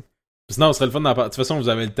épisodes. Sinon, ce serait le fun d'en parler. De toute façon, vous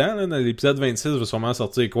avez le temps, là, dans l'épisode 26 va sûrement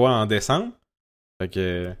sortir quoi, en décembre? Fait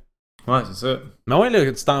que... Ouais, c'est ça. Mais ouais,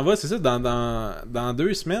 là, tu t'en vas, c'est ça, dans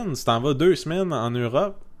 2 semaines, tu t'en vas 2 semaines en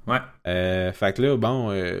Europe. Ouais. Fait que là,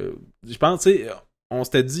 bon, je pense, tu sais, on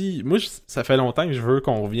s'était dit, moi, ça fait longtemps que je veux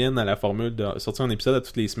qu'on revienne à la formule de sortir un épisode à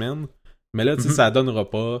toutes les semaines. Mais là, tu sais, ça donnera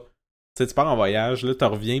pas. sais, tu pars en voyage, là, tu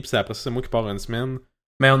reviens, puis après ça, c'est moi qui pars une semaine.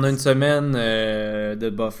 Mais on a une semaine de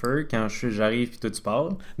buffer quand j'arrive puis toi tu pars.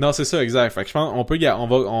 Non, c'est ça, exact. Fait que je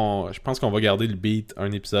pense, je pense qu'on va garder le beat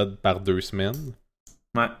un épisode par 2 semaines.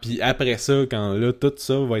 Ouais. Puis après ça, quand là, tout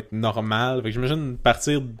ça va être normal. Fait que j'imagine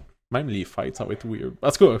partir, même les fêtes, ça va être weird.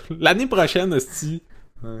 En tout cas, l'année prochaine, esti.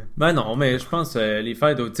 Ouais. Ben non, mais je pense les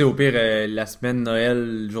fêtes, tu sais, au pire, la semaine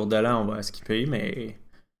Noël, le jour de l'an, on va skipper, mais.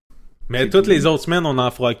 Mais toutes les autres semaines, on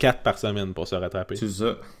en fera 4 par semaine pour se rattraper. C'est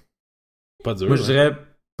ça. Pas dur. Moi, je dirais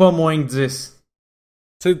pas moins que 10.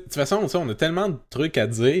 Tu sais, de toute façon, on a tellement de trucs à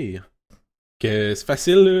dire que c'est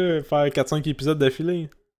facile, là, faire 4-5 épisodes d'affilée.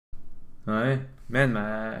 Ouais.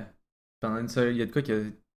 Man, pendant une seule, il y a de quoi qui a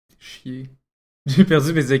chié. J'ai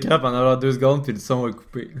perdu mes écrans pendant genre 2 secondes puis le son a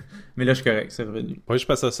coupé. Mais là, je suis correct, c'est revenu. Ouais, je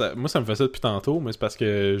pense que ça. Moi, ça me fait ça depuis tantôt, mais c'est parce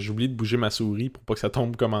que j'oublie de bouger ma souris pour pas que ça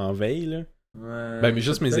tombe comme en veille, là. Ouais. Ben, mais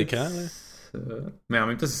juste mes peut-être écrans, là. ça. Mais en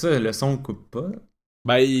même temps, c'est ça, le son coupe pas.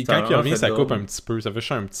 Ben, Ça a quand il vraiment revient, fait ça coupe drôle. un petit peu. Ça fait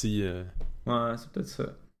juste un petit. Ouais, c'est peut-être ça.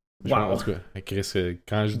 Je pense, Wow. en tout cas, Chris,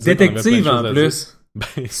 quand je dis qu'on avait Détective plein de en choses à plus. dire,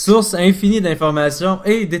 ben, Source infinie d'informations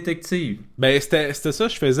et détective. ben, c'était ça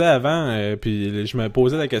que je faisais avant, puis je me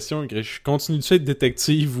posais la question, je continue-tu à être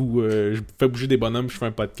détective ou je fais bouger des bonhommes je fais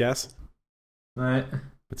un podcast? Ouais.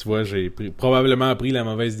 Tu vois, j'ai probablement pris la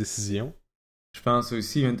mauvaise décision. Je pense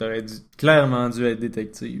aussi, t'aurais clairement dû être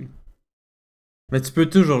détective. Mais tu peux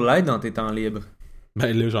toujours l'être dans tes temps libres.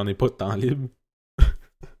 Ben là, j'en ai pas de temps libre.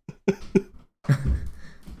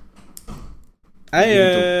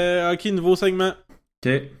 Hey, ok, nouveau segment.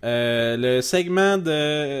 Ok. Le segment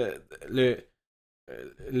de...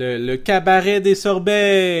 Le cabaret des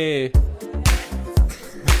sorbets.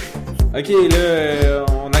 Ok, là,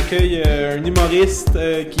 on accueille un humoriste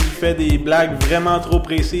qui fait des blagues vraiment trop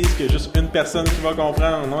précises que juste une personne qui va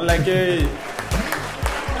comprendre. On l'accueille.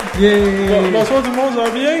 Yeah! Bonsoir tout le monde, ça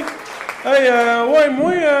va bien? Hey, ouais,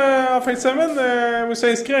 moi, en fin de semaine, je me suis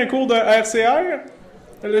inscrit à un cours de RCR.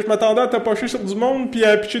 Là, je m'attendais à tapocher sur du monde puis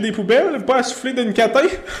à pitcher des poubelles, pas à souffler d'une catin.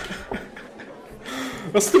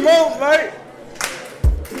 Merci tout le monde, bye!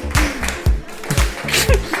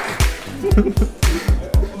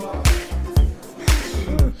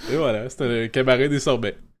 Et voilà, c'était le cabaret des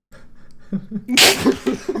sorbets.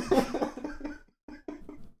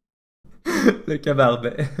 Le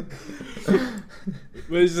cabaret.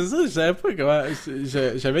 Ouais, c'est ça, je savais pas comment.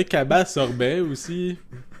 J'avais cabas sorbet aussi.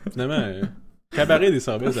 Finalement, cabaret des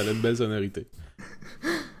sorbets, ça a une belle sonorité.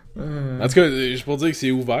 En tout cas, je pour dire que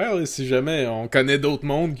c'est ouvert, là, si jamais on connaît d'autres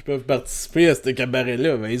mondes qui peuvent participer à ce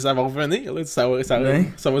cabaret-là, ben ça va revenir, là, ça va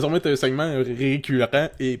sûrement être un segment récurrent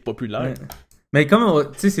et populaire. Ouais. Mais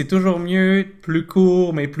comme, tu sais, c'est toujours mieux, plus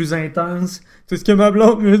court, mais plus intense. C'est ce que ma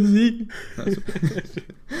blonde me dit. Non,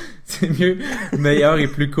 c'est mieux, meilleur et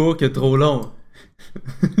plus court que trop long.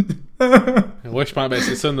 Ouais, je pense, ben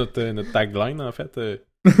c'est ça notre tagline, en fait.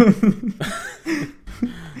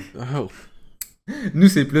 Oh. Nous,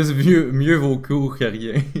 c'est plus mieux vaut court que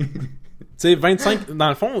rien. Tu sais, 25... Dans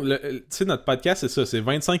le fond, tu sais, notre podcast, c'est ça. C'est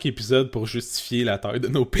 25 épisodes pour justifier la taille de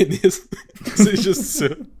nos pénis. C'est juste ça.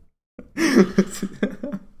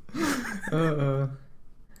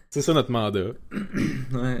 C'est ça notre mandat.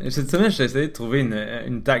 Ouais. Cette semaine, j'ai essayé de trouver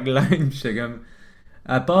une tagline, pis j'étais comme...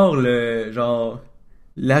 À part le... genre...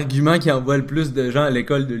 L'argument qui envoie le plus de gens à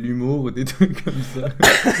l'école de l'humour ou des trucs comme ça.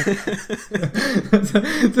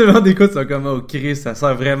 Tu sais, genre des coups, sont comme, oh Christ, ça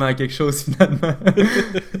sert vraiment à quelque chose finalement.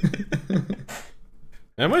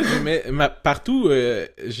 Mais moi, partout,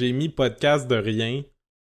 j'ai mis podcast de rien.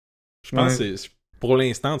 Je pense que c'est... Pour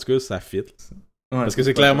l'instant, en tout cas, ça fit. Ouais, parce que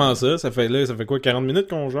c'est clairement ça. Ça fait quoi, 40 minutes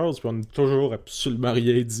qu'on jase, puis on n'a toujours absolument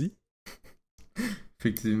rien dit.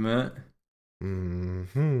 Effectivement.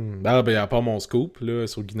 Ah, ben, à part mon scoop, là,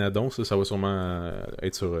 sur Guinadon, ça va sûrement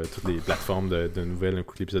être sur toutes les plateformes de nouvelles un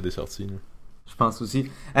coup que l'épisode est sorti. Là. Je pense aussi.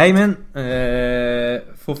 Hey man, je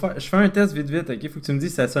fais un test vite, ok? Faut que tu me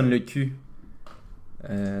dises si ça sonne le cul.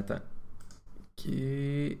 Attends. Ok,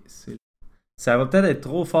 ça va peut-être être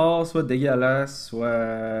trop fort, soit dégueulasse,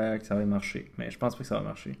 soit que ça va marcher. Mais je pense pas que ça va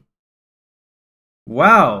marcher.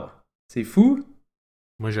 Wow! C'est fou!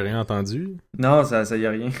 Moi, j'ai rien entendu. Non, ça y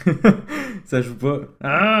a rien. Ça joue pas.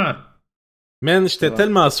 Ah! Man, j'étais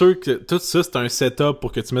tellement sûr que tout ça, c'était un setup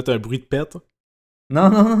pour que tu mettes un bruit de pète.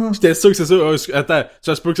 Non. J'étais sûr que c'est ça. Attends,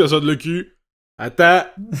 ça se peut que ça sonne le cul. Attends.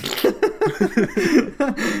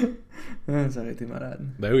 Ça aurait été malade.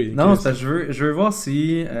 Ben oui. Non, c'est parce que je veux voir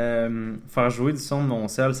si faire jouer du son de mon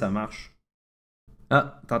cell, ça marche.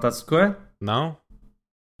 Ah, t'entends-tu quoi? Non.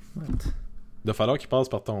 What? Il va falloir qu'il passe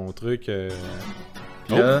par ton truc.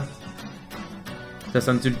 Puis là, ça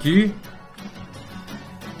sonne-tu le cul?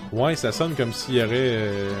 Ouais, ça sonne comme s'il y aurait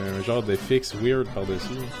un genre de fixe weird par-dessus.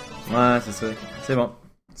 Ouais, c'est ça. C'est bon.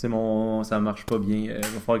 C'est mon... Ça marche pas bien. Il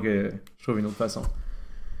va falloir que je trouve une autre façon.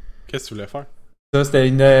 Qu'est-ce que tu voulais faire? Ça,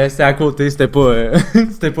 c'était à côté. C'était pas...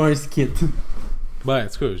 c'était pas un skit. Ben, en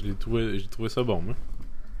tout cas, j'ai trouvé ça bon, moi.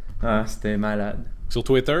 Ah, c'était malade. Sur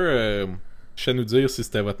Twitter, je sais nous dire si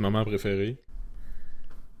c'était votre moment préféré.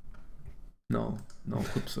 Non,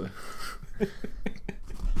 coupe ça.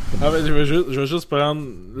 Ah ben, je vais juste prendre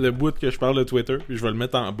le bout que je parle de Twitter, puis je vais le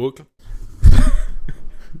mettre en boucle.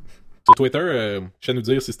 Sur Twitter, je sais nous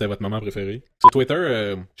dire si c'était votre moment préféré. Sur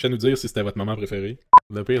Twitter, je sais nous dire si c'était votre moment préféré.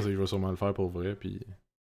 Le pire, c'est que je vais sûrement le faire pour vrai, puis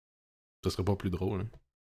ça serait pas plus drôle. Hein.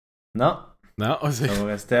 Non, Non, c'est... ça va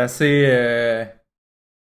rester assez...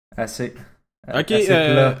 Assez... Ok, assez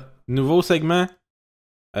plat. nouveau segment.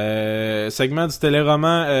 Segment du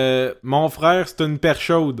téléroman. Mon frère, c'est une perche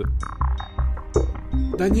chaude.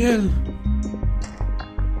 Daniel!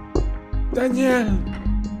 Daniel!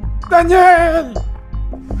 Daniel!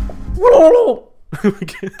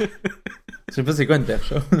 Je sais pas c'est quoi une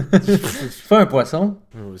perche. C'est pas un poisson?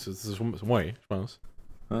 Ouais, ouais, je pense.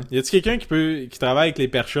 Ouais. Y a-t-il quelqu'un qui travaille avec les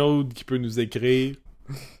perches chaudes, qui peut nous écrire?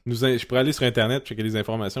 Je pourrais aller sur internet checker les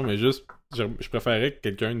informations, mais juste, je préférerais que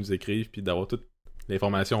quelqu'un nous écrive puis d'avoir toute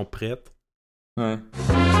l'information prête. Ouais.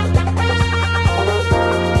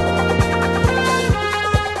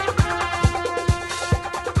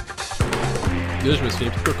 Là, je me souviens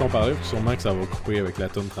plus de quoi qu'on parlait, puis sûrement que ça va couper avec la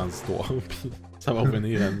toune transitoire, puis ça va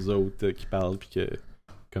revenir à nous autres qui parlent, puis que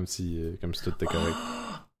comme si tout était correct.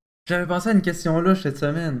 J'avais pensé à une question là cette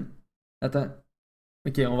semaine. Attends.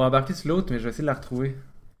 Ok, on va embarquer sur l'autre, mais je vais essayer de la retrouver.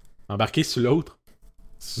 Embarquer sur l'autre?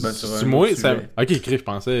 Ben, sur sur un moi, autre ça... sujet. Ok, Chris, je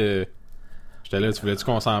pensais... J'étais là, tu voulais-tu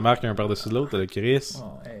qu'on s'embarque un par-dessus l'autre, là, Chris?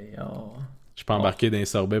 Oh, hey, oh. Je peux embarquer dans les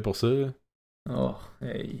sorbets pour ça, là. Oh,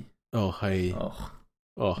 hey. Oh, hey. Oh,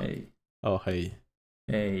 Oh, hey. oh, hey.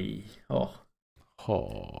 Hey. Oh. Oh.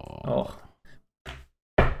 Oh.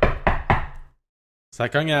 Ça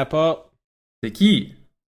cogne à la porte. C'est qui?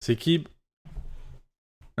 C'est qui?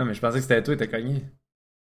 Non, mais je pensais que c'était toi, t'as cogné.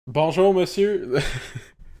 Bonjour, monsieur.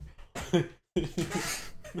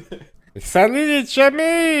 Salut les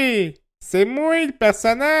chummies! C'est moi le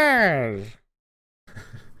personnage!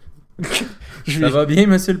 Ça va bien,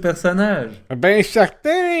 monsieur le personnage? Ben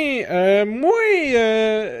certain!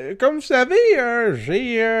 Moi, comme vous savez,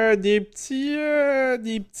 j'ai des petites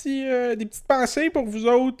pensées pour vous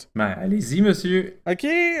autres. Ben, allez-y, monsieur. Ok,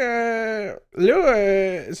 là,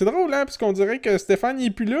 c'est drôle, hein, parce qu'on dirait que Stéphane il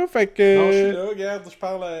est plus là, fait que... Non, je suis là, regarde, je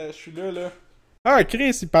suis là. Ah,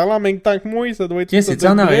 Chris, il parle en même temps que moi, ça doit être... Qu'est-ce c'est-tu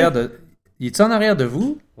en arrière de... Il est-tu en arrière de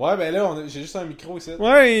vous? Ouais, ben là, j'ai juste un micro ici.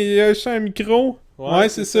 Ouais, il y a juste un micro. Ouais,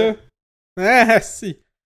 c'est ça. Ah, si.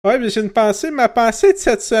 Ouais, mais j'ai une pensée. Ma pensée de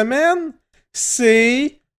cette semaine,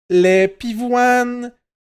 c'est les pivoines.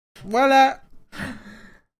 Voilà.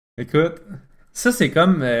 Écoute, ça c'est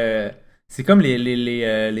comme les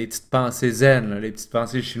petites pensées zen, là, les petites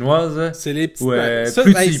pensées chinoises. Là, C'est les petites où, ça,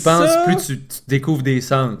 plus hey, tu y penses, ça, plus tu découvres des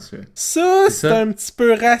sens. Là. Ça, C'est c'est ça? un petit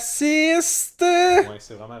peu raciste. Ouais,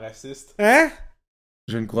 c'est vraiment raciste. Hein?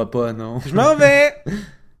 Je ne crois pas, non. Je m'en vais.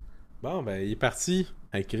 Bon, ben, il est parti.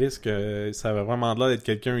 Avec risque que ça avait vraiment l'air d'être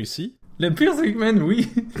quelqu'un ici. Le pire, c'est que, man,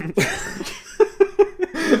 oui.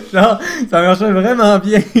 Genre, ça marchait vraiment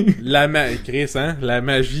bien. Chris, hein? La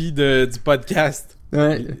magie du podcast.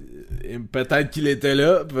 Ouais. Peut-être qu'il était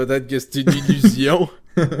là, peut-être que c'était une illusion.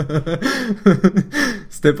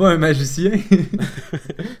 C'était pas un magicien.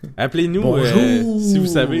 Appelez-nous Bonjour. Si vous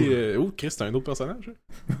savez... Oh, Chris, c'est un autre personnage.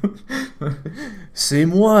 C'est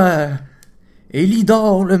moi,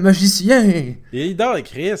 Elidor, le magicien. Elidor et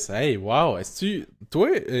Chris, hey, wow, est-ce que toi,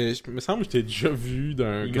 me semble que je t'ai déjà vu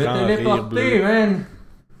d'un Il grand m'a rire téléporté, bleu. man.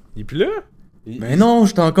 Il est plus là? Mais non,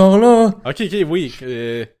 j'étais encore là. Ok, oui.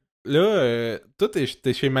 Là, toi,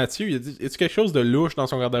 t'es chez Mathieu. Il a dit, est-ce quelque chose de louche dans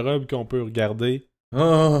son garde-robe qu'on peut regarder?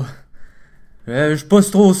 Oh, je suis pas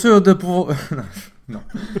trop sûr de pouvoir... non.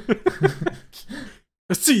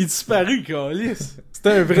 Est-ce qu'il est disparu, Calis?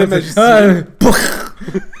 C'était un vrai magicien.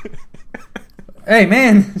 Hey,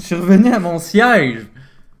 man, je suis revenu à mon siège.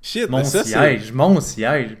 Shit, Mon ça, siège. Mon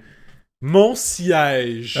siège.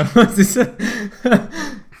 C'est ça.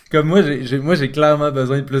 Comme moi, j'ai clairement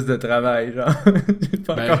besoin de plus de travail, genre. J'ai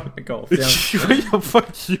pas encore la confiance. Voyons,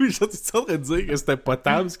 fuck you. Genre, tu es en train de dire que c'était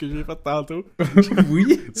potable ce que j'ai fait tantôt?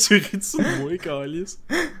 Oui. Tu ris-tu de moi, Calis?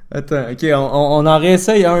 Attends, ok, on en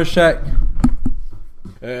réessaye un chaque.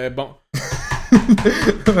 Bon.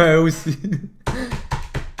 Ouais, aussi.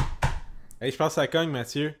 Hey, je pense que ça cogne,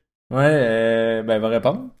 Mathieu. Ouais, ben, va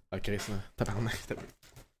répondre. Ok, ça. Tabarnak,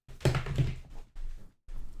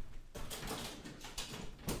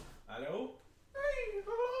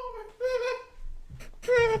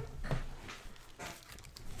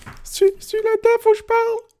 C'est là-dedans, faut que je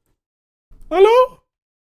parle. Allô?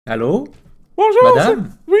 Allô? Bonjour! Madame?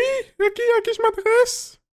 Oui, à qui je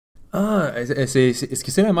m'adresse? Ah, est-ce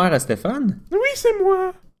que c'est la mère à Stéphane? Oui, c'est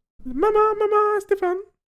moi. Maman, Stéphane.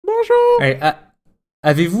 Bonjour! Hey,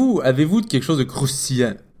 avez-vous quelque chose de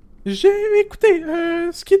croustillant? Écoutez,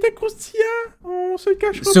 ce qui était croustillant, on se le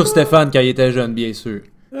cache pas. Sur Stéphane quand il était jeune, bien sûr.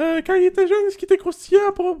 Quand il était jeune, ce qui était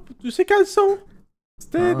croustillant pour ses caleçons,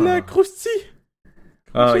 c'était de la croustille.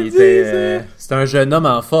 Ah, Je il dis, était... C'était un jeune homme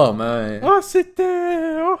en forme, hein? c'est...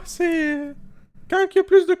 Quand il y a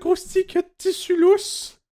plus de croustilles que de tissu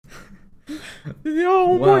lousse. Et,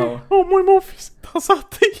 au moins mon fils est en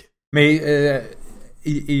santé. Mais,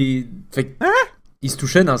 fait que- il se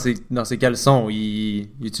touchait dans ses caleçons. Il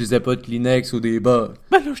utilisait pas de Kleenex ou des bas.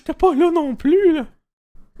 Ben là, j'étais pas là non plus, là.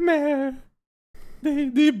 Mais...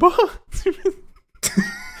 Des bas.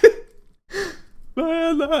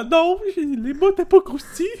 Ben non, les bas t'es pas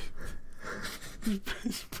croustilles.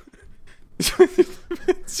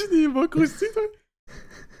 Tu des bas croustilles, toi?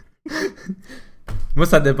 Moi,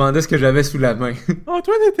 ça dépendait de ce que j'avais sous la main.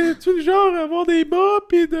 Antoine, étais-tu le genre à avoir des bas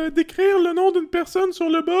pis d'écrire le nom d'une personne sur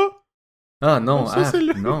le bas? Ah non, Ça, c'est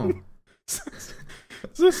le- non.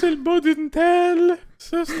 Ça, c'est le bas d'une telle.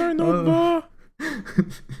 Ça, c'est un autre bas.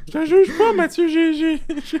 Je te juge pas, Mathieu, j'ai...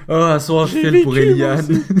 Ah, à soir, je J'ai file pour vécu, moi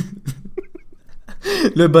Eliane.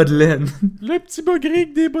 Le bas de laine. Le petit bas gris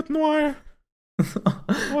avec des bottes noires.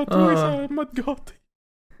 Oh, toi, ça m'a gâté.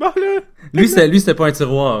 Bon, là... Lui, c'était pas un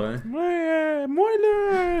tiroir, hein. Ouais, moi,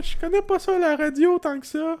 là, je connais pas ça, la radio, tant que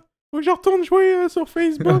ça. Faut que je retourne jouer sur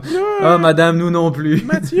Facebook, là. Ah, madame, nous non plus.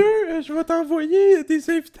 Mathieu, je vais t'envoyer des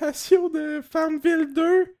invitations de Farmville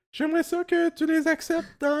 2. J'aimerais ça que tu les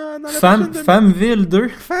acceptes dans la prochaine demi- Fameville 2.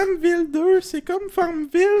 Farmville 2, c'est comme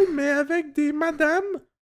Farmville, mais avec des madames.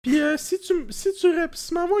 Puis si tu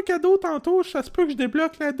m'envoies un cadeau tantôt, ça se peut que je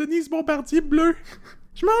débloque la Denise Bombardier bleue.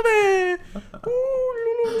 Je m'en vais!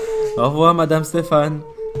 Au revoir, madame Stéphane.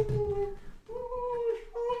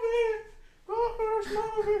 Je m'en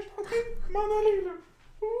vais, je suis en train de m'en aller, là.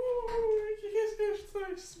 Qu'est-ce que je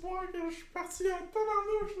fais? Je vois que je suis parti en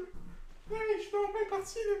tabarnouche, là. Hey, je suis donc bien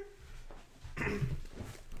parti, là.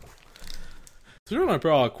 Toujours un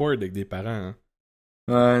peu awkward avec des parents, hein.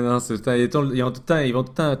 Ouais, non, c'est ils vont tout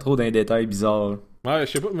le temps trop dans les détails bizarres. Ouais,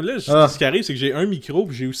 je sais pas, mais là, ce qui arrive, c'est que j'ai un micro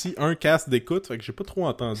pis j'ai aussi un casque d'écoute, fait que j'ai pas trop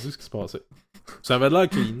entendu ce qui se passait. Ça avait de l'air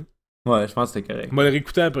clean. Ouais, je pense que c'était correct. On va le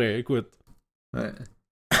réécouter après, écoute. Ouais.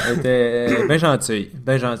 Elle était bien gentille.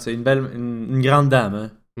 Une grande dame,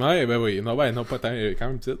 hein. Ouais, ben oui. Non, pas tant, quand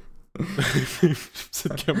même petite.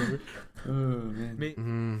 Petite comme Mais...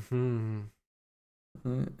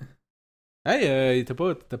 Hey, t'es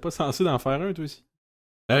pas censé d'en faire un, toi aussi?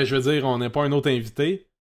 Je veux dire, on n'est pas un autre invité.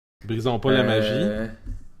 Brisons pas la magie.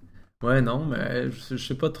 Ouais, non, mais je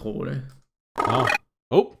sais pas trop, là. Non.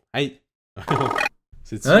 Oh! Hey!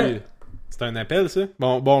 C'est-tu... Ouais. C'est un appel, ça?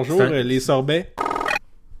 Bon, bonjour, les sorbets.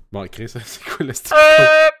 Bon, Chris, c'est quoi le style?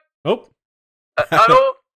 Oh! Allô?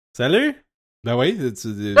 Salut! Ben oui,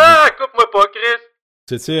 Ah, coupe-moi pas, Chris!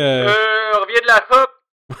 Reviens de la hop!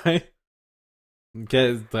 Ouais.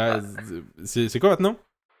 C'est quoi votre nom?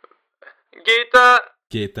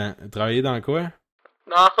 Gaétan! Travaillez dans quoi?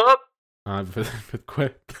 Dans hop? Ah, vous faites quoi?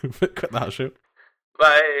 Vous faites quoi dans le shop?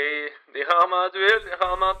 Ben, des ramments d'huile, des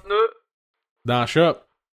ramments de pneus. Dans le shop?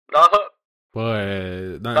 Dans hop! Pas,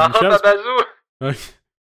 dans Dans une hop shop? à bazou!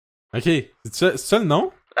 Ok. C'est ça le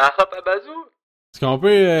nom? La hop à bazou? Est-ce qu'on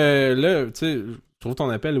peut, là, tu sais, je trouve ton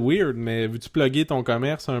appel weird, mais veux-tu plugger ton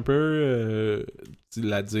commerce un peu? Tu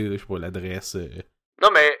la dire, je sais pas, l'adresse. Non,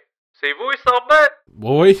 mais c'est vous, les sorbets?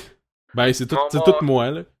 Oui. Ben, c'est tout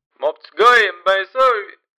moi, là. Mon petit gars, il aime bien ça.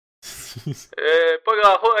 Pas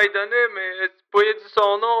grand-chose à lui donner, mais tu peux lui dire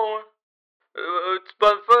son nom, hein. Tu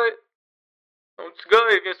bonne fête. Mon petit gars,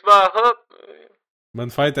 il vient souvent à hop.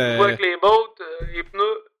 Bonne fête Il joue avec les bottes, les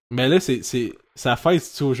pneus. Mais là, c'est sa fête,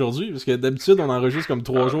 c'est aujourd'hui, parce que d'habitude, on enregistre comme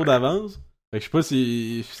 3 jours d'avance. Fait que je sais pas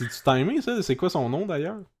si c'est-tu timé, ça? C'est quoi son nom,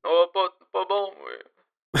 d'ailleurs? Oh, pas bon,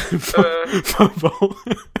 oui. Pas bon.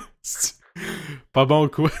 Pas bon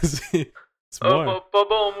quoi? C'est moi. Pas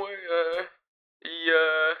bon, moi. Il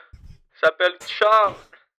s'appelle Charles.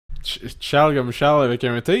 Charles comme Charles avec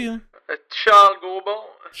un T, hein? Charles Gobon.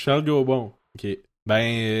 Charles Gobon. Ok.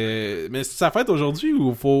 Ben, mais c'est sa fête aujourd'hui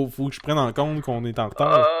ou faut que je prenne en compte qu'on est en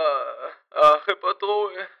retard? Fais pas trop.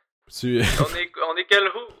 Hein. On est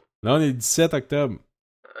quel jour? Là, on est le 17 octobre.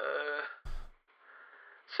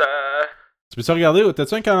 Ça... Tu peux-tu regarder?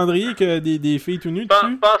 T'as-tu un calendrier avec des filles tout nues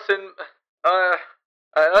dessus? Pense une...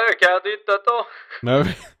 un calendrier de tonton. Ben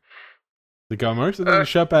oui. C'est commun, ça, dans une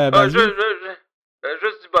shop à la base.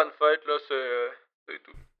 Juste du bonne fête, là, c'est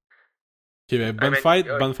tout. Ok, ben,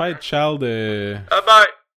 bonne fête, Charles de... Ah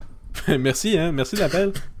bye! Merci, hein, merci de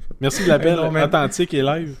l'appel. Merci de l'appel Non, man. authentique et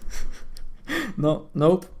live. Non,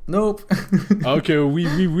 nope. Ah, ok,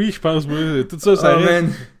 oui, je pense, moi, tout ça, ça Oh reste.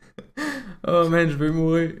 man. Oh man, je vais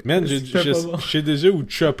mourir. Man, C'était pas bon. je sais déjà où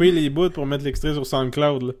chopper les bouts pour mettre l'extrait sur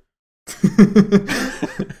SoundCloud, là.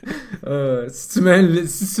 Si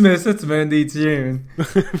tu mets ça, tu mets un des tiens.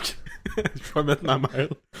 Man. Je vais mettre ma mère.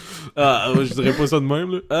 Ah, je dirais pas ça de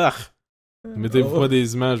même, là. Ah! Mettez-vous pas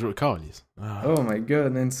des images. Calice. Ah. Oh my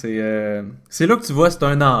god, man, c'est là que tu vois, c'est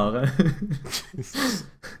un art. Hein?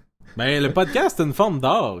 Ben, le podcast, c'est une forme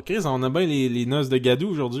d'art. Chris, on a bien les noces de Gadou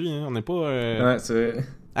aujourd'hui, hein. On n'est pas... Ouais, c'est vrai.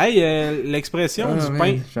 Hey, l'expression du man,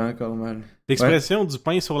 pain. j'ai encore mal. L'expression du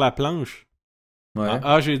pain sur la planche. Ouais.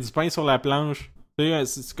 J'ai du pain sur la planche. Tu sais,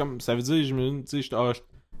 c'est comme... Ça veut dire, tu sais, j'ai quand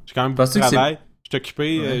même beaucoup Penses-tu de que c'est- travail. Je suis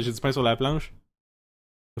occupé, Ouais. j'ai du pain sur la planche.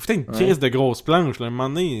 Faut une Ouais. crise de grosse planche, là. À un moment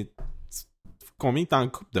donné, combien t'en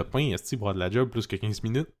coupes de pain, est-ce pour avoir de la job plus que 15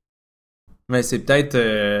 minutes? Mais c'est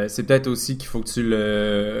peut-être aussi qu'il faut que c'est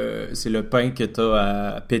le pain que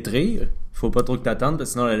t'as à pétrir. Faut pas trop que t'attendes, parce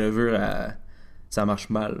que sinon la levure, ça marche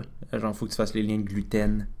mal. Genre, faut que tu fasses les liens de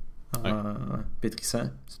gluten en pétrissant.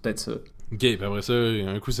 C'est peut-être ça. Ok, puis après ça,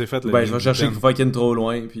 un coup c'est fait... Ben, je vais chercher le fucking trop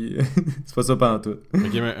loin, puis c'est pas ça pantoute.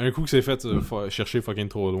 Ok, mais un coup que c'est fait, chercher fucking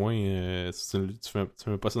trop loin, tu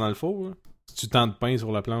fais pas ça dans le four, là? Tu tant de pain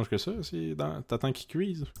sur la planche que ça, t'attends qu'il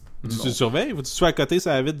cuise? Tu le surveilles? Faut-tu sois à côté,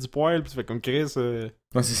 ça la vide du poêle, puis tu fais comme Chris... Ouais,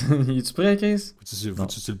 c'est ça. Es-tu prêt, Chris?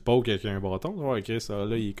 Faut-tu le poke avec un bâton? Ouais, Chris, là,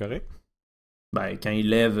 il est correct. Ben, quand il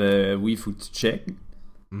lève, oui, faut que tu checkes.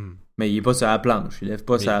 Hmm. Mais il est pas sur la planche. Il lève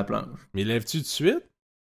pas sur la planche. Mais lèves-tu tout de suite?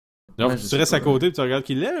 Genre, Ouais, tu je sais restes pas. à côté puis tu regardes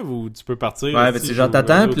qu'il lève ou tu peux partir? Ouais, ben c'est genre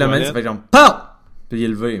t'attends, puis la main, ça fait genre POW! Puis il est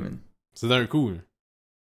levé, man. C'est d'un coup. Là.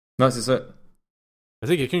 Non, c'est ça. Tu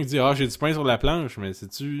sais, quelqu'un qui dit j'ai du pain sur la planche, mais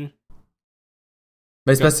c'est-tu.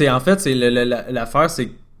 Ben, c'est parce que, en fait, c'est l'affaire, c'est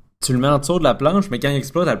que tu le mets en dessous de la planche, mais quand il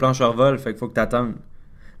explose, la planche revole, fait qu'il faut que t'attendes.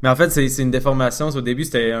 Mais en fait, c'est une déformation. Au début,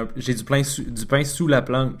 j'ai du pain sous la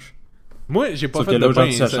planche. Moi, j'ai pas Sauf fait que de là, pain.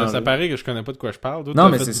 aujourd'hui, ça Ça change. paraît que je connais pas de quoi je parle. Toi, Non, t'as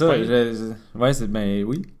mais fait c'est du ça. pain. Ouais, ben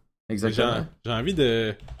oui. Exactement. J'ai envie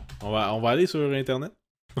de. On va aller sur Internet.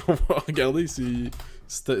 On va regarder si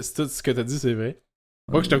tout ce que t'as dit c'est vrai.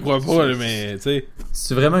 Pas que je te crois pas, là, mais tu sais.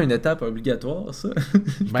 C'est vraiment une étape obligatoire, ça?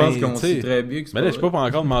 Je Ben, pense qu'on tu sais, sait très bien que c'est Mais là, je peux pas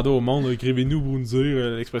encore demander au monde, écrivez-nous pour nous dire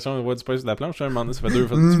l'expression avoir du pain sur la planche. À un moment donné, ça fait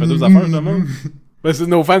deux affaires, je demande. Ben, c'est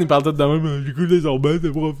nos fans, ils parlent tout de même. J'écoute les orbettes,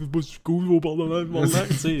 c'est pas si cool, vos pardonner, mon mec,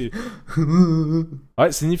 tu sais.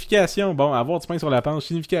 Ouais, signification. Bon, avoir du pain sur la planche.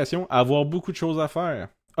 Signification, avoir beaucoup de choses à faire.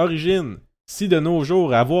 Origine. Si de nos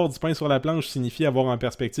jours, avoir du pain sur la planche signifie avoir en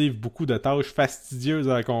perspective beaucoup de tâches fastidieuses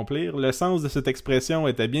à accomplir, le sens de cette expression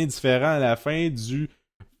était bien différent à la fin du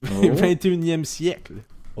 21e siècle.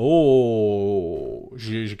 Oh!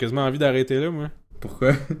 J'ai quasiment envie d'arrêter là, moi.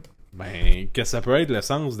 Pourquoi? Ben, qu'est-ce que ça peut être le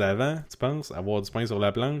sens d'avant, tu penses? Avoir du pain sur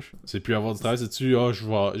la planche? C'est plus avoir du travail, c'est-tu,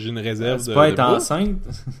 j'ai une réserve C'est de... pas de être bouffe? enceinte?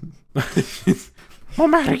 Mon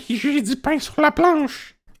mari, j'ai du pain sur la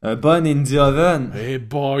planche! Un bon indie oven. Eh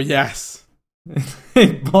boy, yes!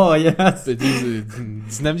 Boyasse. C'est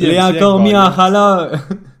 19e Je l'ai siècle, encore mis en boy. chaleur.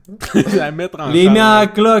 La mettre en Les mis chaleur. en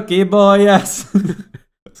cloque et boyasse.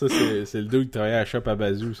 Ça, c'est le dude qui travaillait à la shop à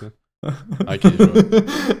Bazou, ça. Ok, je vois.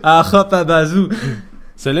 À hop à bazou.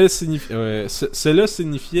 Cela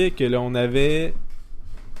signifiait que l'on avait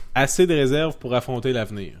assez de réserves pour affronter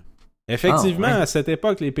l'avenir. Effectivement, Ah, ouais. à cette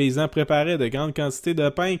époque, les paysans préparaient de grandes quantités de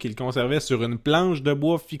pain qu'ils conservaient sur une planche de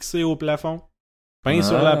bois fixée au plafond. Pain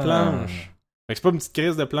sur la planche. Fait que c'est pas une petite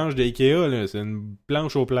crise de planche de Ikea, là, c'est une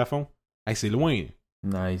planche au plafond. Hey, c'est loin.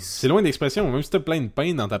 Nice. C'est loin d'expression. Même si t'as plein de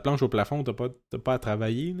pain dans ta planche au plafond, t'as pas à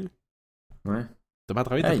travailler. Là. Ouais. T'as pas à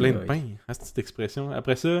travailler, t'as Aïe, plein de aïe. pain. Ah, c'est cette expression.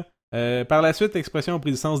 Après ça, par la suite, l'expression a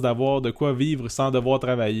pris le sens d'avoir de quoi vivre sans devoir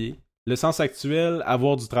travailler. Le sens actuel,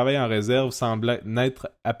 avoir du travail en réserve, semble n'être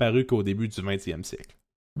apparu qu'au début du 20e siècle.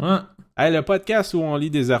 Ouais. Hey, le podcast où on lit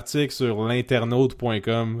des articles sur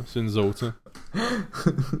l'internaute.com, c'est nous autres, ça.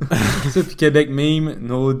 Ça puis Québec Meme,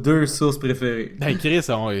 nos deux sources préférées. Hey, Chris,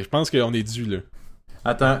 je pense qu'on est dû, là.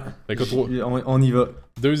 Attends. Fait que On y va.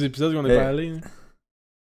 2 épisodes qu'on n'est pas allé, là.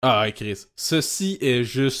 Ah, hey, Chris. Ceci est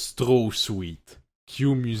juste trop sweet.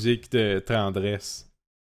 Cue musique de tendresse.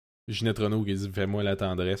 Ginette Renault qui dit « Fais-moi la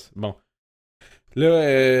tendresse ». Bon.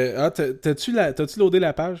 Là, t'as-tu loadé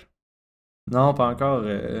la page? Non, pas encore.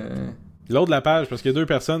 Load la page, parce qu'il y a 2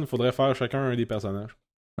 personnes, il faudrait faire chacun un des personnages.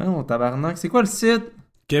 Ah non, tabarnak. C'est quoi le site?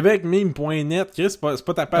 Québecmeme.net, Chris, c'est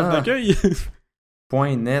pas ta page d'accueil.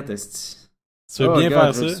 .net, esti. Tu veux bien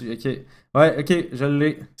faire ça? Ok. Ouais, ok, je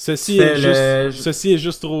l'ai. Ceci Fais est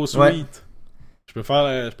juste trop sweet. Ouais. Je peux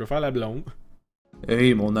faire la blonde.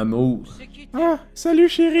 Hey, mon amour, Ah, salut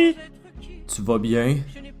chérie. tu vas bien?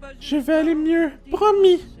 Je vais aller mieux,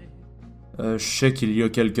 promis. Je sais qu'il y a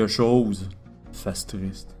quelque chose. Face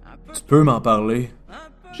triste. Tu peux m'en parler?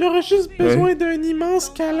 J'aurais juste besoin d'un immense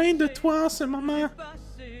câlin de toi en ce moment.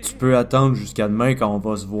 Tu peux attendre jusqu'à demain quand on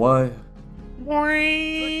va se voir.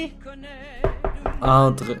 Ouais.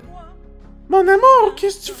 Entre... Mon amour,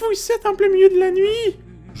 qu'est-ce que tu fous ici en plein milieu de la nuit?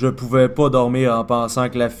 Je pouvais pas dormir en pensant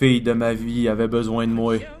que la fille de ma vie avait besoin de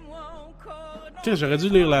moi. Tiens, j'aurais dû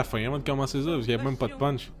lire la fin avant de commencer ça, parce qu'il y a même pas de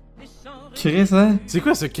punch. Chris, hein? C'est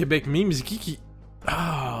quoi ce Québec meme? C'est qui...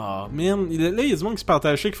 Ah, man, là, il y a du monde qui se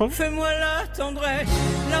partage ça, qui font... Fais-moi la tendresse,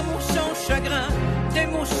 l'amour sans chagrin, des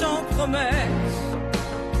mots sans promesse.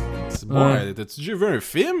 C'est bon, Ouais. t'as-tu déjà vu un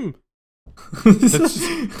film?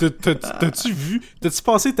 T'as-tu vu? T'as-tu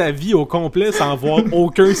passé ta vie au complet sans voir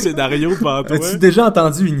aucun scénario devant toi? As-tu déjà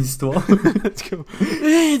entendu une histoire?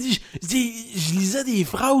 Je lisais des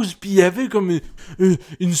phrases pis il y avait comme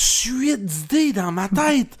une suite d'idées dans ma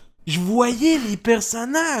tête. Je voyais les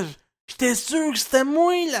personnages. J'étais sûr que c'était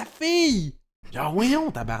moi la fille. Genre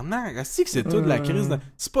voyons tabarnak, c'est que c'est tout de la crise de...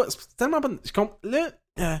 C'est tellement pas... Là,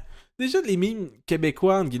 déjà les mimes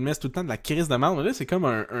québécois entre guillemets c'est tout le temps de la crise de merde, mais là c'est comme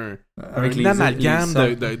un Avec les amalgame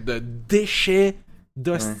les de déchets,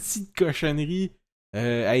 d'hosties de cochonneries.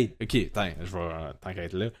 Hey, ok, attends, je vais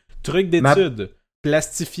t'enquête là. Truc d'étude.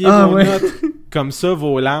 Plastifiez vos notes. Comme ça,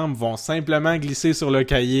 vos larmes vont simplement glisser sur le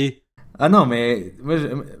cahier. Ah non, mais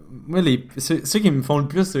moi ceux qui me font le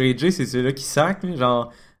plus rager, c'est ceux-là qui sacent, là,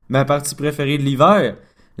 genre ma partie préférée de l'hiver.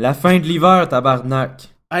 La fin de l'hiver,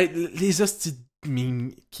 tabarnak. Hey, les hosties de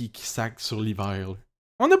mimes qui sacent sur l'hiver. Là.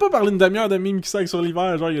 On n'a pas parlé une demi-heure de mimes qui sacent sur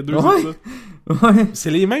l'hiver, genre il y a 2 épisodes. Ouais.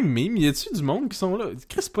 C'est les mêmes mimes, y a-tu du monde qui sont là?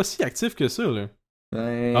 Chris, c'est pas si actif que ça, là.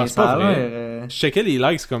 Ben, c'est pas a vrai. l'air, Je checkais les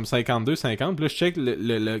likes comme 52-50, puis là je check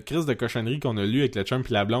le Chris de cochonnerie qu'on a lu avec le chum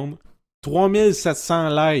pis la blonde. 3700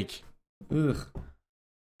 likes.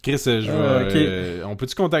 Chris, on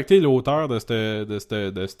peut-tu contacter l'auteur de cette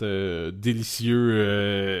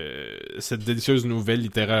cette délicieuse nouvelle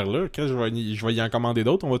littéraire-là? Chris, je vais y en commander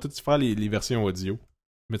d'autres. On va tout faire les versions audio.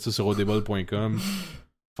 Mettre ça sur audible.com.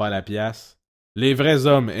 Faire la pièce. Les vrais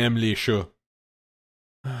hommes aiment les chats.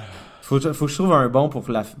 Faut que je trouve un bon pour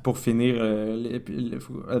finir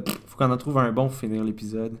faut qu'on en trouve un bon pour finir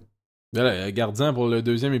l'épisode. Là, garde-en pour le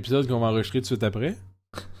 2e épisode qu'on va enregistrer tout de suite après.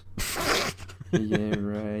 Yeah,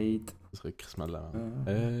 right. Ça serait crissement de la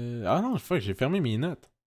merde. Ah non, fuck, j'ai fermé mes notes.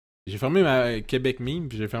 J'ai fermé ma Québec meme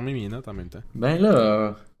puis j'ai fermé mes notes en même temps. Ben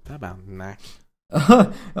là... Tabarnak.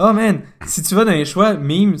 Oh man, si tu vas dans les choix,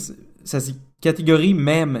 memes, ça c'est catégorie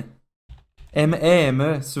meme.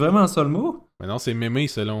 M-E-M-E. C'est vraiment ça le mot? Mais non, c'est mémé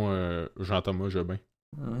selon Jean-Thomas Jobin.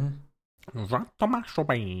 Ouais. Jean-Thomas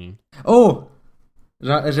Jobin. Oh!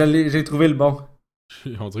 J'ai trouvé le bon.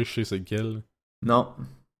 On dirait que je sais c'est lequel. Non.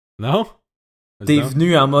 Non? T'es Vas-y donc.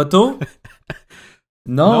 venu en moto?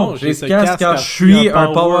 Non, j'ai ce casque car je suis suis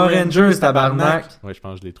un Power Ranger, tabarnak. Ouais, je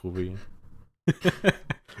pense que je l'ai trouvé.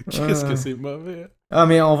 Qu'est-ce que c'est mauvais? Ah,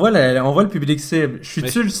 mais on voit le public cible. Je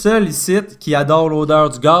suis-tu le seul ici qui adore l'odeur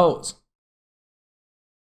du gaz?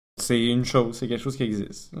 C'est une chose, c'est quelque chose qui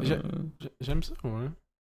existe. J'aime ça, ouais.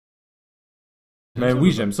 Ben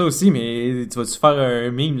oui, j'aime ça aussi, mais tu vas-tu faire un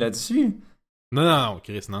meme là-dessus? Non,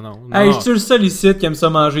 Chris, non. Hey, je suis le seul ici qui aime ça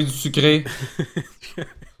manger du sucré.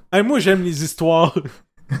 Hey, moi, j'aime les histoires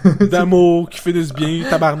d'amour qui finissent bien,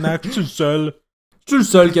 tabarnak, je suis le seul. Je suis le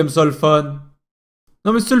seul qui aime ça le fun.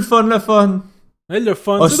 Non, mais c'est le fun. Hey, le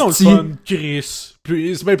fun, c'est dans le fun, Chris.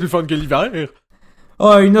 C'est bien plus fun que l'hiver.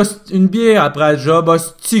 Ah, une bière après le job,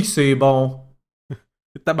 hostie que c'est bon.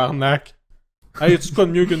 Tabarnak. Hey, y'a-tu quoi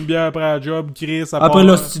de mieux qu'une bière après la job, Chris? Après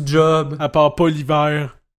l'hostie job. À part pas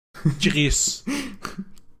l'hiver. Chris.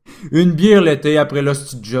 Une bière l'été après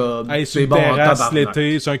l'hostie job. Hey, c'est une bon en terrasse tabarnak.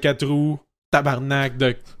 l'été, c'est un 4 roues. Tabarnak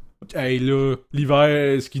de... Hey là,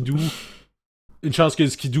 l'hiver, skidoo. Une chance que le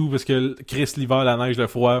skidoo, parce que Chris, l'hiver, la neige, le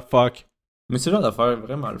froid, fuck. Mais c'est le genre d'affaire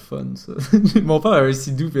vraiment le fun, ça. Mon père a un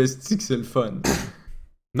sidou, pis hostie que c'est le fun.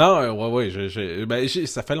 Non, ouais,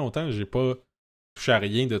 ça fait longtemps que j'ai pas touché à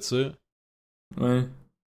rien de ça. Ouais.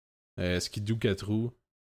 Skidoo 4 roues.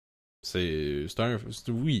 C'est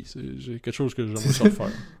quelque chose que j'aimerais ça faire.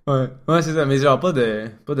 Ouais, c'est ça, mais genre pas de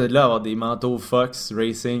là avoir des manteaux Fox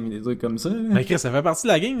Racing, des trucs comme ça. Là. Mais Chris, ça fait partie de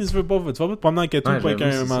la game, tu vas pas te promener en 4 roues avec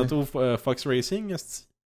un c'est manteau Fox Racing, asti.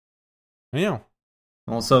 Voyons.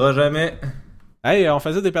 On saura jamais. Hey, on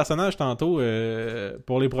faisait des personnages tantôt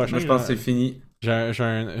pour les prochains. Moi, je pense que c'est fini. J'ai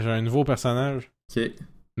un nouveau personnage. Ok.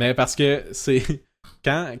 Mais parce que c'est...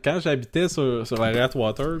 Quand j'habitais sur la Rat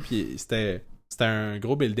Water, puis c'était c'était un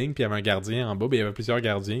gros building, puis il y avait un gardien en bas, puis il y avait plusieurs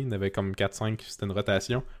gardiens. Il y en avait comme 4-5, c'était une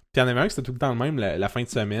rotation. Puis il y en avait un qui c'était tout le temps le même la fin de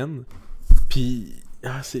semaine. Puis,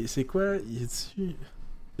 c'est quoi? Il est-tu...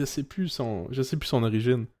 Je sais plus son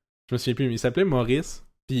origine. Je me souviens plus, mais il s'appelait Maurice.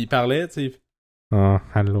 Puis il parlait, tu sais... Oh,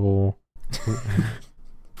 allô...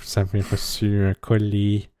 Vous avez reçu un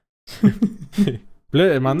colis. Puis là,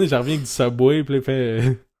 à un moment donné, je reviens avec du Subway, puis là, il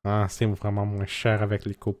fait... Ah, c'est vraiment moins cher avec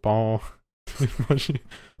les coupons. Moi,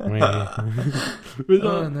 ouais. Nice.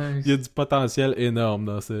 Il y a du potentiel énorme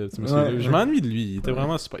dans ce monsieur-là. Je m'ennuie de lui. Il était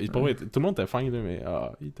vraiment super. Tout le monde était fin, là, mais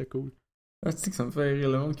il était cool. Ah, tu sais que ça me fait rire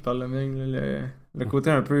le monde qui parle le même, là, le côté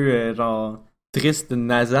un peu, genre, triste,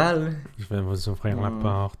 nasal. Je vais vous ouvrir la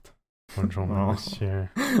porte. Bonjour, monsieur.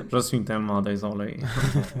 Je suis tellement désolé.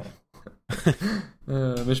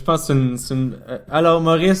 Mais je pense que c'est une... Alors,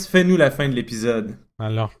 Maurice, fais-nous la fin de l'épisode.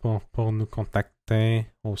 Alors, pour nous contacter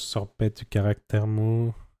au sorbet du caractère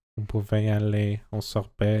mou, vous pouvez aller au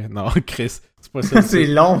sorbet... Non, Chris, c'est pas ça. C'est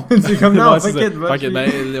long. C'est comme non, t'inquiète,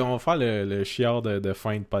 ben, on va faire le chiard de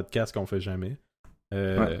fin de podcast qu'on fait jamais.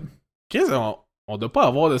 Chris, on doit pas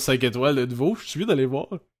avoir de 5 étoiles de nouveau. Je suis d'aller voir.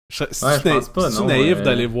 Je pense pas, non. C'est naïf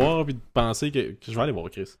d'aller voir puis de penser que je vais aller voir,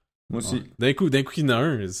 Chris. Moi aussi. D'un coup, il y en a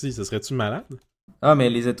un. Si, ça serait-tu malade? Ah, mais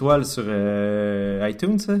les étoiles sur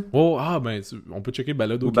iTunes, ça? Oh, ben, on peut checker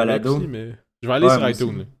Balado ou Balado aussi, mais je vais aller sur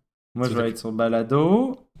iTunes. Moi, je vais être sur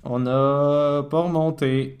Balado. On a pas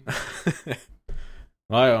remonté.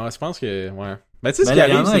 Ouais, je pense que... Ouais. Ben, tu sais, ce qui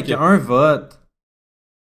arrive, il y en a avec un vote.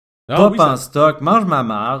 Pop en stock, mange ma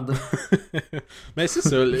marde. Mais c'est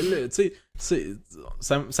ça, tu sais,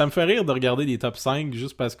 ça me fait rire de regarder les top 5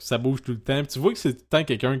 juste parce que ça bouge tout le temps. Puis tu vois que c'est tout le temps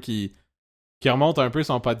quelqu'un qui remonte un peu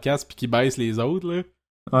son podcast puis qui baisse les autres, là.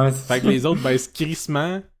 Ouais, fait que les autres baissent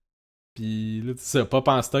crissement. Puis là, tu sais, Pop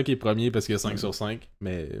en stock est premier parce qu'il y a 5 sur 5.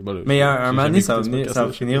 Mais voilà. Mais un moment donné, ça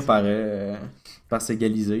va finir par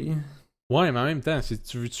s'égaliser. Ouais, mais en même temps, si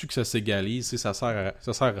tu veux-tu que ça s'égalise, ça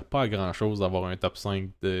sert pas à grand-chose d'avoir un top 5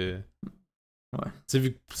 de... Ouais. Tu sais,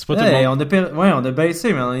 vu que c'est pas tout le monde... on a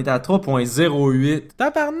baissé, mais on est à 3.08.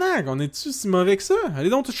 Tabarnak, on est-tu si mauvais que ça? Allez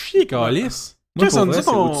donc tout chier, câlisse. Moi, pour vrai, c'est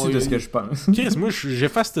au-dessus de ce que je pense. Chris, moi,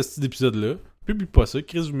 j'efface ce style d'épisode-là. Publie pas ça.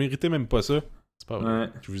 Chris, vous méritez même pas ça. C'est pas vrai.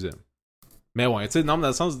 Je vous aime. Mais ouais, tu sais, non, dans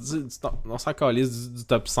le sens, on s'en calisse du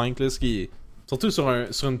top 5, là, ce qui est... Surtout sur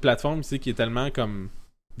une plateforme, tu sais, qui est tellement comme...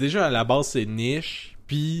 Déjà, à la base, c'est niche,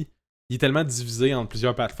 puis il est tellement divisé entre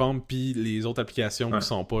plusieurs plateformes, puis les autres applications qui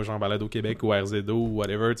sont pas, genre Balado Québec ou RZO ou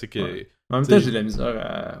whatever, tu sais, que... Ouais. En même temps, j'ai de la misère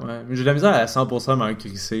à... Ouais, j'ai de la misère à 100% m'en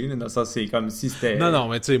crisser, dans le sens, c'est comme si c'était... Non,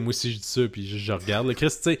 mais tu sais, moi aussi, je dis ça, puis je regarde. Le Chris,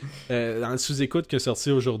 tu sais, dans le sous-écoute qui est sorti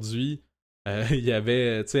aujourd'hui, il y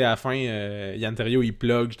avait, tu sais, à la fin, Yann Terriot, il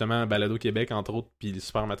plug justement Balado Québec, entre autres, puis les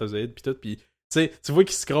Supermatozoïdes, puis tout, puis... Tu sais, tu vois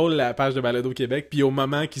qu'il scroll la page de Balado Québec, puis au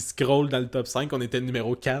moment qu'il scroll dans le top 5, on était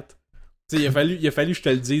numéro 4. Tu sais, il a fallu que je te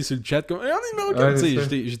le dise sur le chat, comme, on est numéro 4. Tu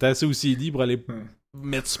sais, j'étais assez aussi libre pour aller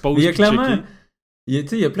mettre sur pause. Il y a clairement,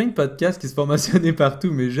 il y a plein de podcasts qui se font mentionner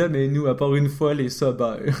partout, mais jamais nous, à part une fois, les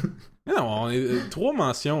sobers. Non, on est 3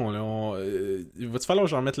 mentions, là. Va-tu falloir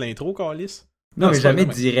que je remette l'intro, Carlis? Non, mais jamais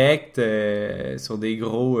direct sur des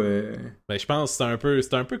gros... Ben, je pense que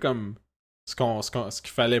c'était un peu comme... Ce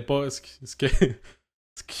qu'il fallait pas, ce qu'il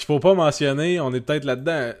faut pas mentionner, on est peut-être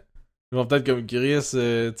là-dedans. Ils vont peut-être comme Chris, tu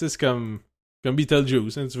sais, c'est comme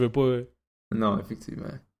Beetlejuice, hein, tu veux pas... Non, effectivement.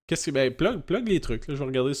 Qu'est-ce que... Ben, plug les trucs, là, je vais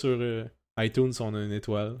regarder sur iTunes si on a une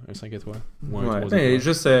étoile, un 5 étoiles, ou un 3 étoiles.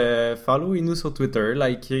 Juste, followez-nous sur Twitter,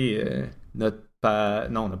 likez notre page...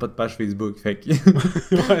 Non, on n'a pas de page Facebook, fait que...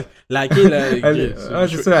 Ouais, likez la...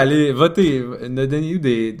 c'est ça, allez, votez,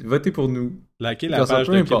 votez pour nous. Likez la page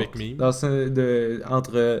de Québec Meme.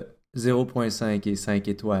 Entre 0.5 et 5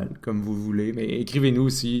 étoiles, comme vous voulez. Mais écrivez-nous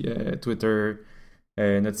aussi, Twitter,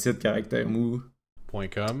 notre site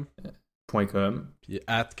caractèremou.com. Puis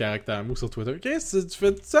 @caractèremou sur Twitter. Qu'est-ce que tu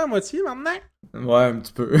fais tout ça à moitié maintenant? Ouais, un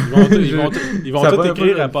petit peu. Ils vont tout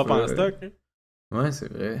écrire à Pop en stock. Hein? Ouais,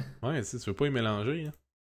 c'est vrai. Ouais, tu veux pas y mélanger.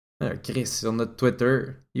 Hein? Chris, sur notre Twitter,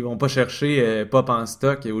 ils vont pas chercher Pop en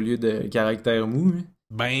stock au lieu de caractère mou. Hein?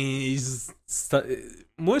 Ben,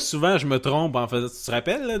 moi, souvent, je me trompe en fait. Tu te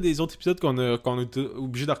rappelles là, des autres épisodes qu'on a été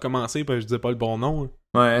obligé de recommencer parce que je disais pas le bon nom? Hein?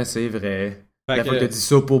 Ouais, c'est vrai. La fois que t'as dit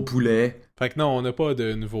soupe au poulet. Fait que non, on n'a pas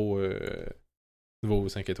de nouveau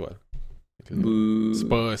 5 étoiles. C'est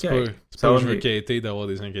pas que je veux quêter d'avoir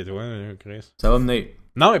des 5 étoiles, hein, Chris. Ça va venir.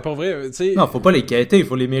 Non, mais pas vrai, tu sais... Non, faut pas les quêter, il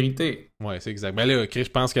faut les mériter. Ouais, c'est exact. Ben là, Chris, je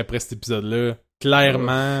pense qu'après cet épisode-là,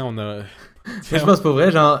 clairement, on a... Je pense pas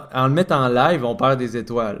vrai, genre, en le mettant en live, on perd des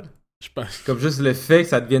étoiles. Je pense... Comme juste le fait que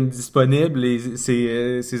ça devienne disponible,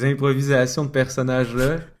 ces improvisations de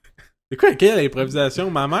personnages-là. C'est quoi, quelle improvisation?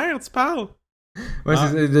 Ma mère, tu parles? Ouais, Ah.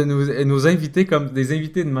 c'est de nos invités comme des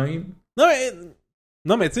invités de même.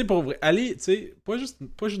 Non, mais tu sais, pour vrai, allez, tu sais, pas juste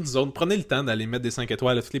nous autres, prenez le temps d'aller mettre des 5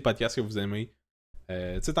 étoiles à tous les podcasts que vous aimez. Tu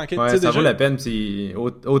sais, t'inquiète, Ouais, tu sais, ça déjà... vaut la peine, pis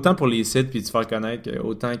autant pour les sites puis de se faire connaître,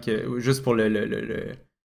 autant que juste pour le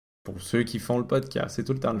pour ceux qui font le podcast, c'est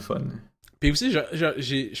tout le temps le fun. Puis aussi,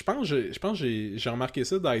 je pense que j'ai remarqué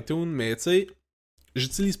ça d'iTunes, mais tu sais,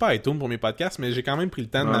 j'utilise pas iTunes pour mes podcasts, mais j'ai quand même pris le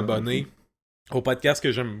temps de Ouais, m'abonner aux podcasts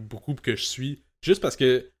que j'aime beaucoup et que je suis. Juste parce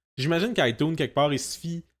que j'imagine qu'iTunes, quelque part, il se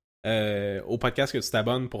fie aux podcasts que tu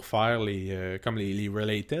t'abonnes pour faire comme les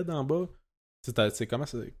related en bas. Tu sais, comment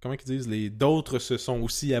ils disent, les d'autres se sont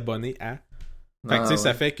aussi abonnés à. Fait que tu sais,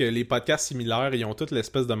 ça fait que les podcasts similaires, ils ont toutes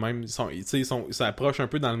l'espèce de même. Ils s'approchent un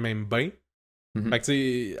peu dans le même bain. Mhm. Fait que tu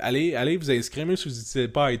sais, allez vous inscrire, même si vous n'utilisez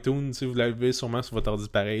pas iTunes, si vous l'avez sûrement sur votre ordi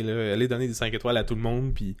pareil, là, allez donner des 5 étoiles à tout le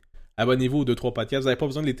monde, puis abonnez-vous aux 2-3 podcasts. Vous n'avez pas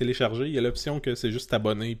besoin de les télécharger. Il y a l'option que c'est juste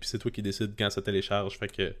t'abonner, puis c'est toi qui décides quand ça télécharge. Fait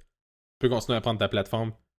que tu peux continuer à prendre ta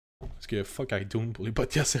plateforme. Parce que fuck iTunes pour les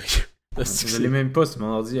podcasts sérieux. Je l'ai même pas sur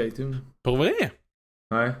mon ordi iTunes. Pour vrai?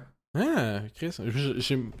 Ouais. Ah, Chris, je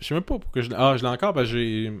sais même pas pourquoi je l'ai. Ah, je l'ai encore parce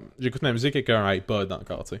que j'écoute ma musique avec un iPod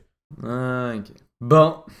encore, tu sais. Ah, ok.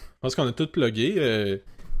 Bon. Je pense qu'on a tout plugué.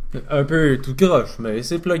 Un peu tout croche, mais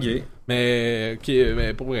c'est plugué. Mais, ok,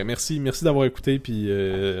 mais pour vrai, merci d'avoir écouté, puis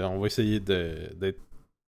on va essayer d'être.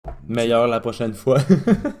 Meilleur la prochaine fois.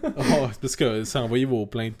 Oh, c'est parce que c'est envoyer vos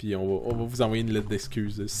plaintes, puis on va vous envoyer une lettre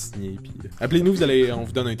d'excuse signée, puis appelez-nous, on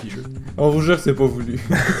vous donne un t-shirt. On vous jure que c'est pas voulu.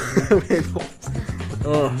 Mais non.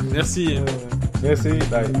 Oh, merci. Merci,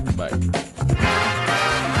 bye. Bye.